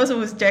everyone knows who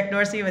is Jack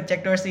Dorsey, but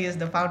Jack Dorsey is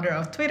the founder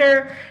of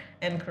Twitter,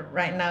 and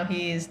right now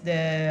he is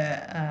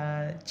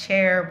the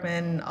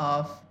chairman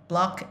of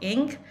Block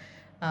Inc.,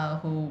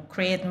 who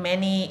create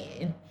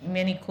many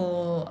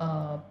cool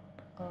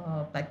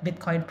like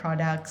Bitcoin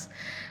products.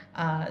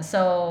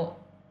 So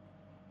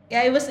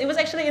yeah, it was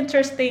actually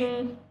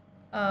interesting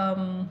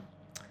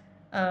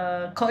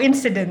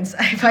coincidence,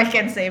 if I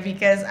can say,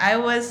 because I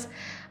was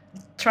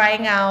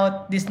trying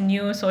out this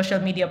new social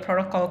media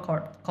protocol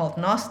called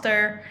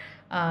Nostr,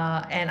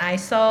 and I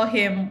saw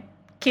him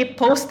keep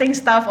posting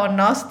stuff on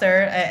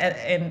Nostr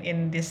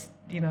in this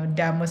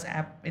Damos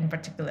app in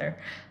particular.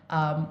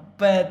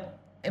 But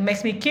it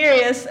makes me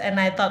curious, and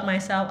I thought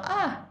myself,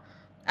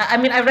 I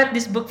mean, I read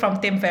this book from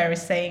Tim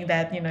Ferriss saying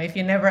that if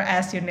you never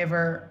ask, you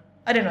never.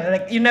 I don't know,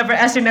 like you never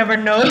ask, you never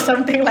know,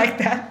 something like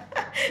that.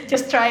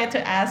 Just try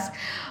to ask.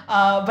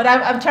 But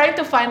I'm trying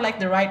to find like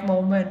the right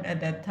moment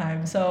at that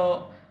time.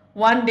 So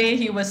one day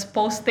he was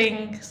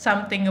posting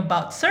something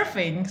about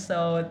surfing.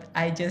 So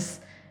I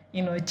just,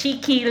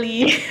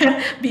 cheekily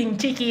being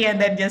cheeky, and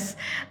then just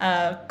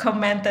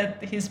commented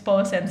his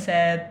post and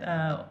said,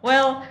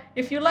 well,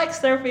 if you like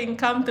surfing,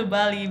 come to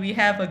Bali. We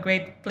have a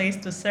great place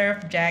to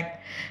surf,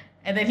 Jack.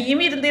 And then he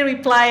immediately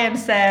replied and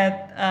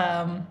said,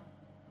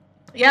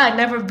 yeah, I've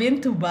never been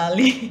to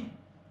Bali.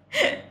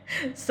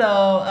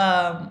 So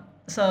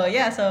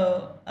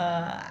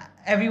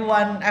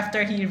everyone,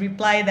 after he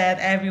replied that,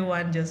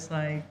 everyone just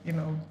like,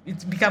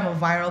 it's become a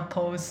viral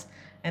post,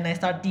 and I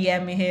start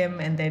DMing him,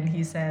 and then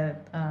he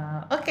said,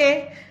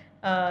 okay,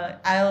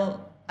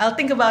 I'll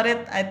think about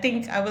it. I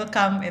think I will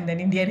come. And then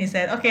in the end, he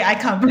said, okay, I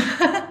come.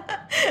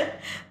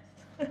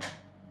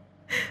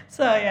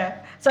 So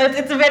yeah, so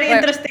it's very Well,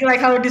 interesting, like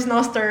how these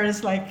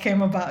nosters like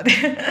came about.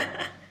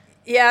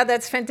 yeah,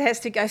 that's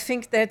fantastic. I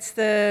think that's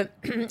the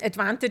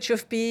advantage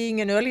of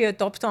being an early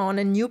adopter on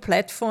a new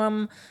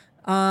platform,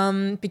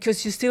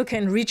 because you still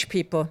can reach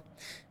people.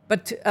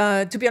 But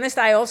to be honest,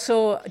 I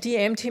also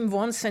DM'd him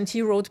once and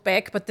he wrote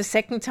back. But the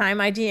second time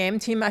I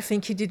DM'd him, I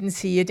think he didn't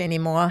see it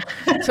anymore.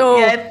 So,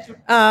 Yeah, it's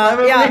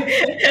probably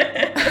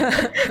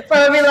yeah,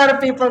 probably a lot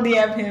of people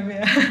DM him.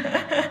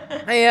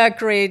 Yeah. yeah,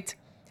 great.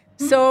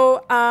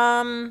 So,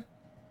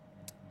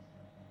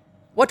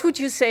 what would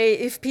you say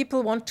if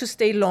people want to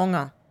stay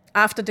longer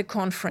after the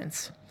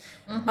conference?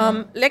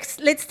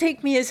 Let's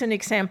take me as an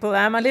example.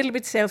 I'm a little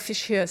bit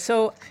selfish here.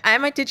 So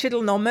I'm a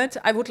digital nomad.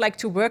 I would like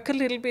to work a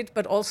little bit,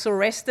 but also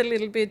rest a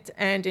little bit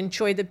and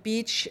enjoy the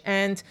beach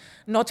and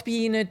not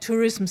be in a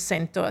tourism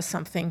center or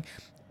something.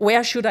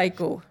 Where should I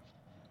go?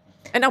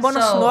 And I want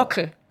to So,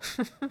 snorkel.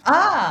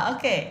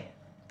 okay.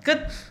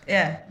 Good.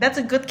 Yeah, that's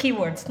a good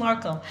keyword,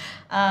 snorkel.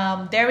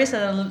 There is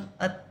a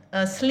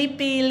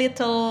sleepy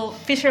little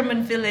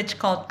fisherman village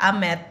called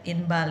Amet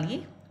in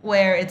Bali,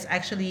 where it's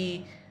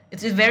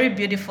a very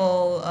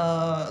beautiful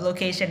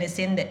location. It's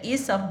in the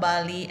east of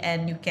Bali,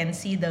 and you can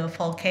see the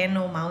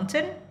volcano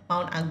mountain,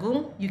 Mount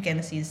Agung. You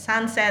can see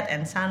sunset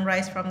and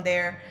sunrise from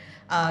there.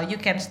 You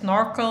can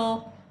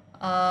snorkel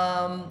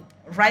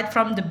right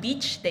from the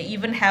beach. They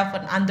even have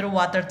an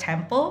underwater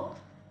temple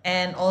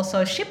and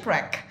also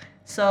shipwreck.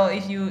 So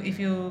if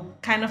you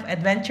kind of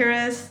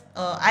adventurous,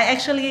 I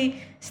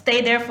actually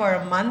stay there for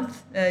a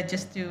month,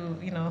 just to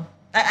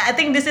I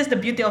think this is the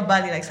beauty of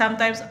Bali. Like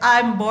sometimes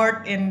I'm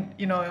bored in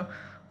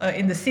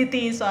the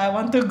city, so I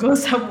want to go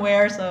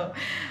somewhere. So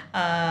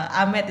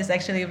Amet is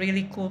actually a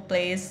really cool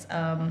place.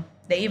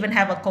 They even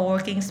have a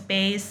co-working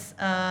space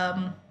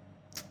in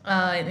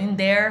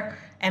there,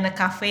 and a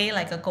cafe,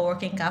 like a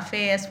co-working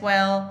cafe as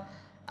well.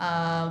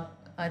 I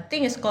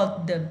think it's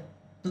called the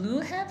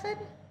Blue Heaven,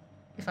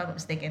 if I'm not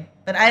mistaken.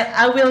 But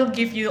I will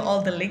give you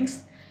all the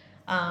links.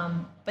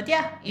 But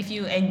yeah, if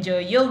you enjoy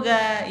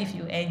yoga, if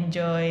you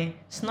enjoy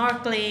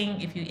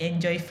snorkeling, if you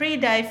enjoy free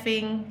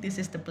diving, this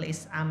is the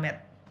place I'm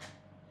at.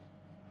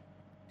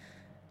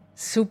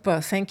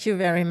 Super. Thank you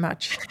very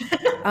much.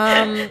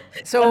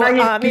 So now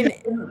you I mean,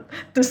 need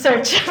to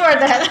search for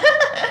that.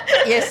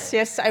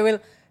 yes, I will.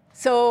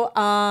 So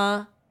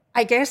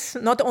I guess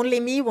not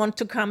only me want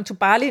to come to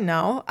Bali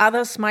now,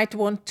 others might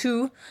want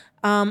to.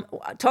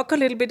 Talk a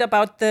little bit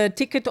about the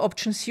ticket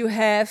options you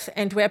have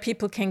and where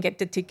people can get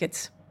the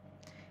tickets.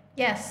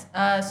 Yes.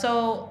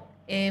 So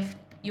if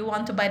you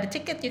want to buy the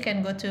ticket, you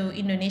can go to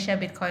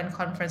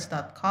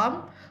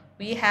indonesiabitcoinconference.com.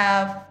 We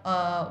have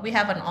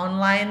an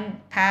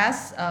online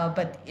pass,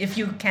 but if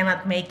you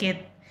cannot make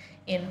it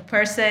in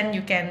person,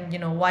 you can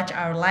watch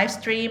our live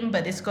stream.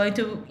 But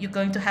you're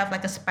going to have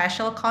like a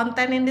special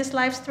content in this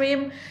live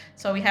stream.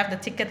 So we have the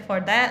ticket for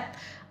that.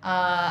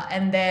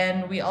 And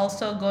then we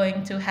also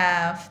going to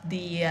have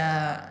the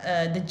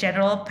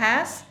general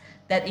pass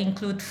that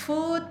include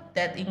food,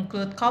 that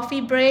include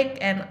coffee break,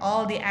 and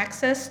all the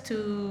access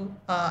to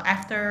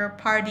after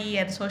party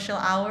and social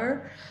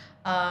hour,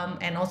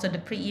 and also the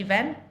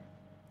pre-event.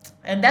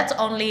 And that's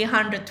only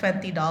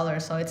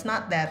 $120, so it's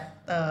not that.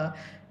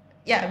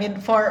 Yeah, I mean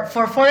for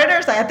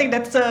foreigners, I think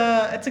it's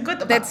a good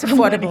amount. That's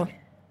affordable.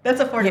 That's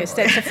affordable. Yes,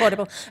 that's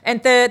affordable.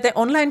 And the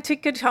online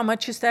ticket, how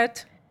much is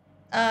that?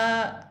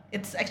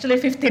 It's actually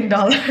 $15.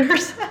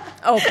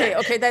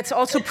 Okay, that's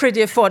also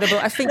pretty affordable.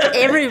 I think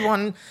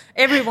everyone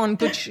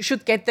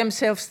should get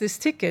themselves this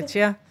ticket.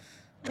 Yeah.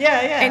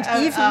 Yeah. And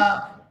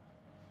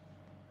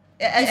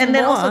and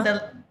then more, also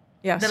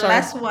the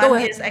last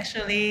one is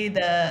actually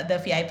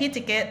the VIP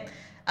ticket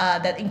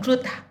that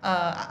include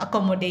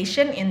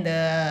accommodation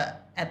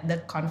at the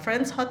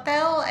conference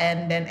hotel,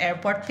 and then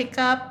airport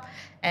pickup,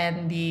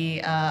 and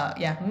the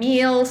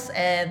meals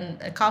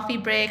and a coffee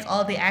break,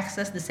 all the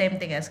access, the same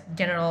thing as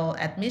general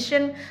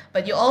admission.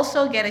 But you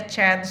also get a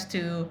chance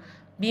to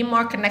be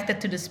more connected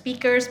to the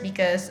speakers,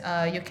 because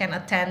you can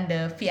attend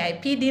the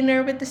VIP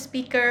dinner with the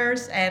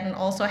speakers and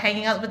also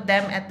hanging out with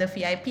them at the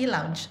VIP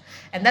lounge.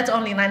 And that's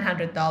only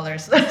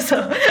 $900.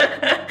 So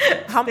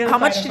how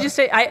much did you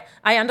say?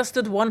 I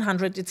understood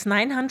 100. It's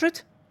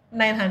 900?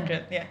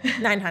 900, yeah.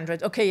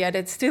 900. Okay, yeah,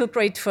 that's still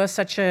great for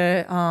such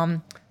a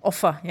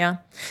offer, yeah.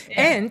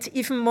 And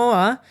even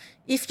more,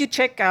 if you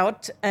check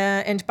out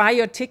and buy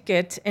your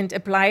ticket and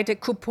apply the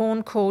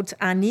coupon code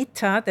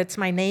ANITA, that's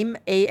my name,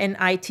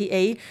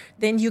 ANITA,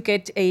 then you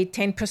get a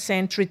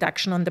 10%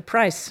 reduction on the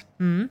price.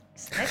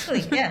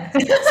 Actually, yeah.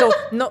 So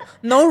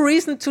no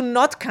reason to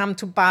not come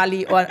to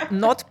Bali or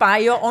not buy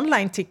your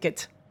online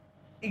ticket.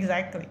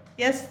 Exactly.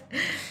 Yes.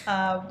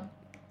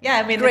 Yeah,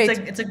 I mean, Great.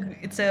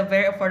 it's a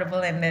very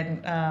affordable, and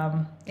then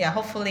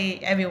hopefully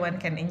everyone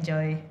can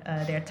enjoy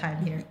their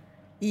time here.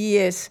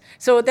 Yes.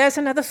 So there's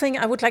another thing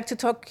I would like to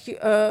talk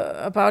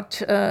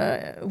about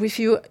with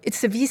you.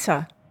 It's the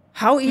visa.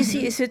 How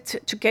easy is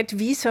it to get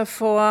visa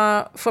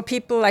for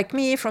people like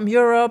me from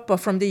Europe or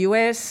from the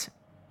US?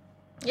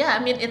 Yeah,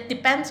 I mean, it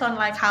depends on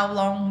like how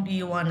long do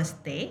you want to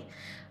stay.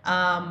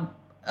 Um,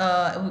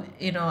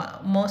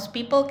 most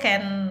people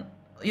can.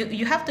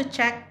 You have to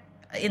check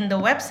in the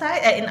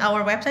website, in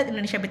our website,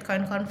 Indonesia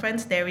Bitcoin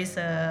Conference. There is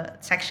a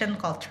section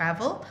called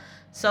travel.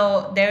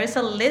 So there is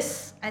a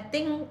list, I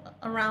think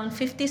around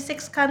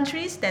 56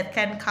 countries that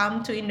can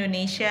come to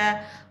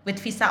Indonesia with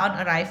visa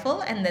on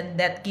arrival, and then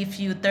that gives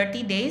you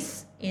 30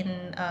 days in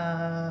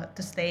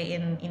to stay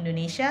in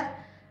Indonesia,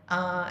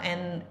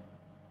 and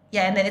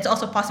yeah, and then it's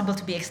also possible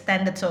to be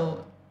extended,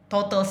 so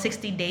total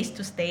 60 days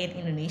to stay in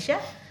Indonesia.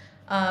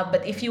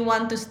 But if you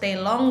want to stay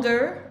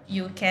longer,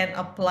 you can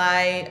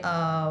apply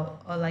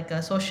like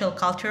a social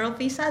cultural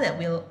visa that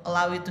will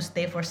allow you to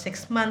stay for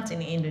 6 months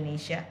in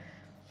Indonesia.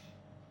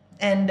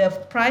 And the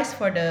price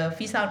for the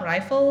visa on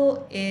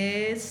arrival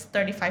is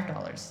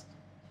 $35.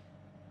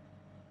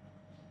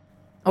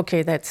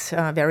 Okay, that's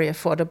very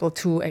affordable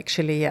too,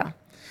 actually, yeah.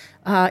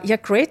 Yeah,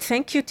 great.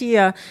 Thank you,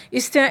 Dia.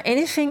 Is there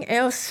anything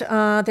else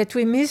that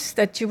we missed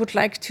that you would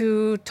like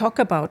to talk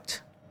about?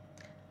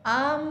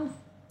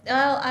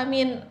 Well, I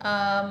mean,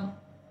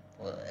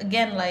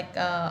 again, like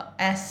I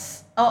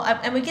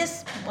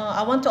guess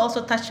I want to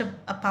also touch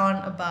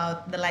upon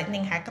about the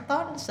Lightning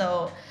Hackathon.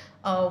 So,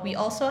 we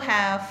also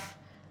have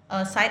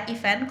a side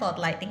event called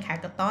Lightning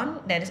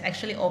Hackathon that is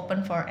actually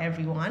open for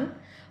everyone,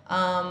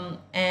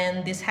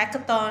 and this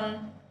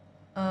hackathon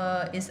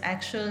is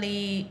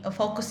actually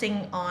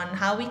focusing on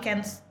how we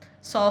can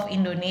solve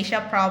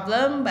Indonesia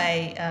problem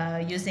by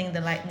using the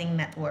Lightning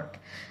Network.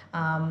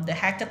 The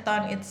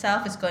hackathon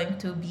itself is going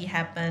to be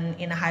happen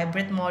in a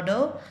hybrid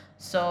model.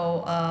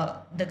 So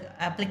the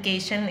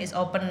application is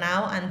open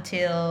now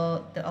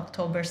until the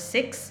October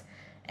 6th.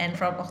 And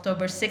from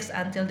October 6th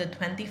until the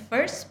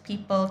 21st,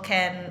 people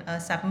can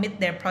submit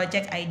their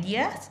project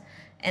ideas.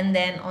 And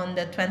then on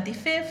the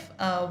 25th,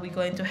 we're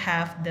going to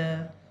have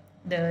the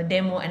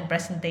demo and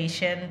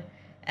presentation,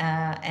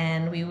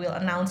 and we will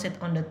announce it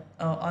on the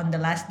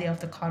last day of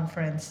the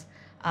conference.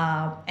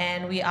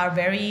 And we are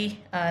very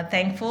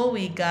thankful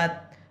we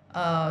got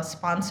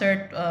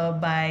sponsored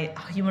by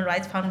Human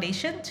Rights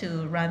Foundation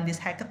to run this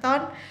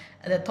hackathon.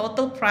 The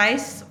total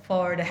price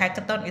for the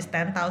hackathon is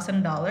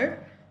 $10,000,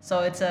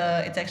 so it's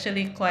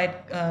actually quite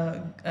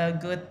a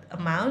good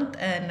amount.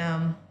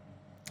 And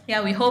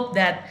yeah, we hope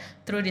that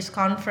through this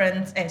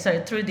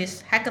through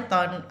this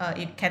hackathon,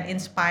 it can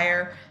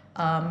inspire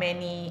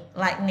many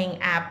Lightning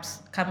apps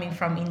coming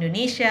from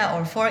Indonesia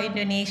or for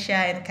Indonesia,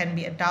 and can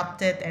be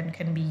adopted and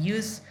can be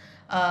used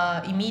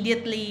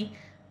immediately.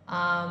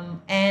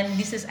 And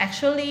this is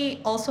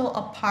actually also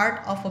a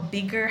part of a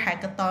bigger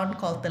hackathon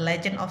called the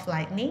Legend of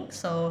Lightning.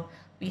 So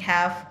we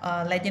have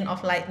Legend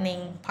of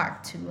Lightning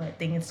Part 2, I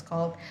think it's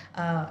called.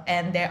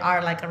 And there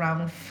are like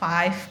around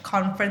 5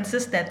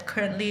 conferences that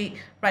currently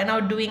right now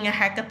doing a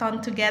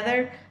hackathon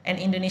together, and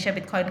Indonesia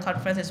Bitcoin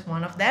Conference is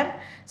one of them.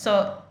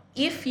 So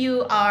if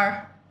you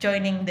are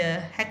joining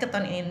the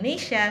hackathon in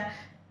Indonesia,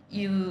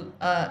 you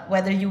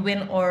whether you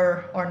win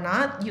or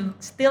not, you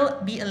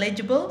still be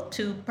eligible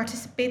to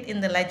participate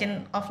in the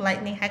Legend of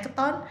Lightning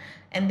hackathon.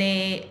 And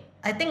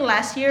I think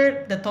last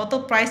year the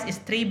total price is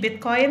 3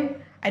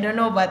 Bitcoin. I don't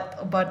know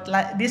about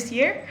this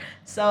year.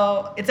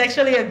 So it's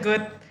actually a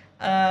good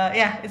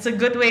it's a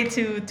good way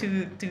to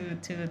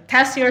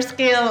test your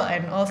skill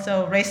and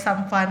also raise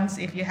some funds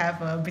if you have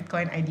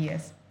Bitcoin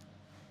ideas.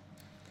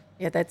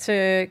 Yeah, that's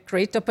a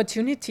great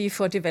opportunity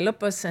for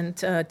developers and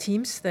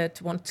teams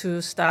that want to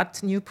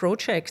start new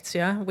projects.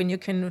 Yeah, when you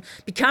can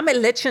become a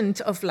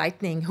legend of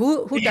Lightning.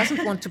 Who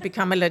doesn't want to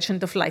become a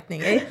legend of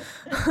Lightning? Eh?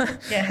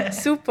 Yeah.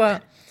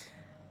 Super.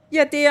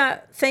 Yeah,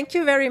 Dia, thank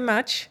you very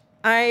much.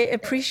 I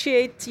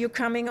appreciate you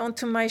coming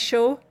onto my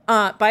show.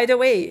 By the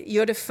way,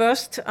 you're the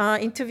first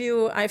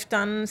interview I've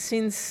done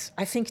since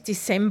I think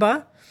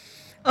December.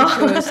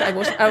 Because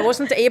I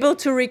wasn't able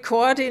to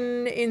record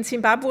in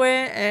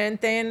Zimbabwe, and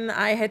then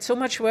I had so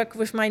much work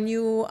with my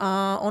new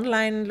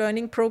online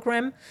learning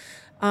program.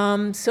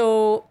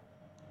 So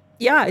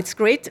yeah, it's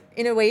great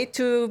in a way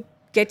to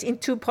get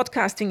into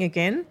podcasting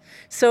again.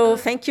 So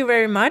thank you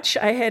very much.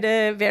 I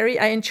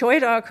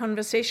enjoyed our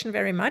conversation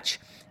very much,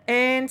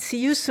 and see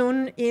you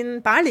soon in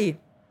Bali.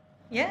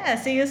 Yeah,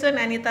 see you soon,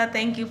 Anita.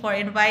 Thank you for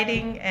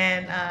inviting,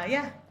 and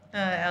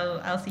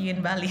I'll see you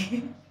in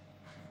Bali.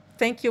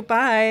 Thank you.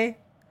 Bye.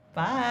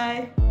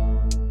 Bye.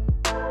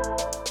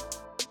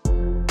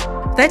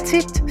 That's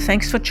it.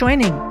 Thanks for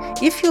joining.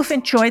 If you've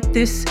enjoyed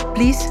this,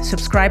 please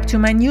subscribe to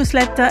my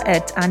newsletter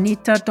at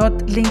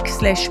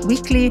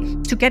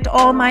anita.link/weekly to get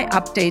all my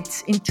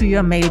updates into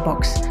your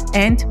mailbox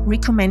and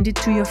recommend it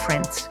to your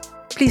friends.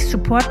 Please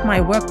support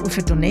my work with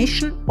a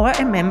donation or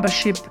a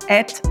membership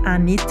at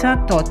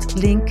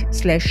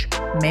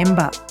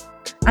anita.link/member.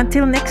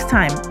 Until next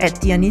time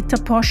at the Anita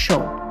Posh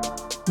Show.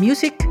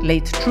 Music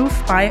Late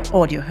Truth by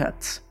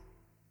Audiohertz.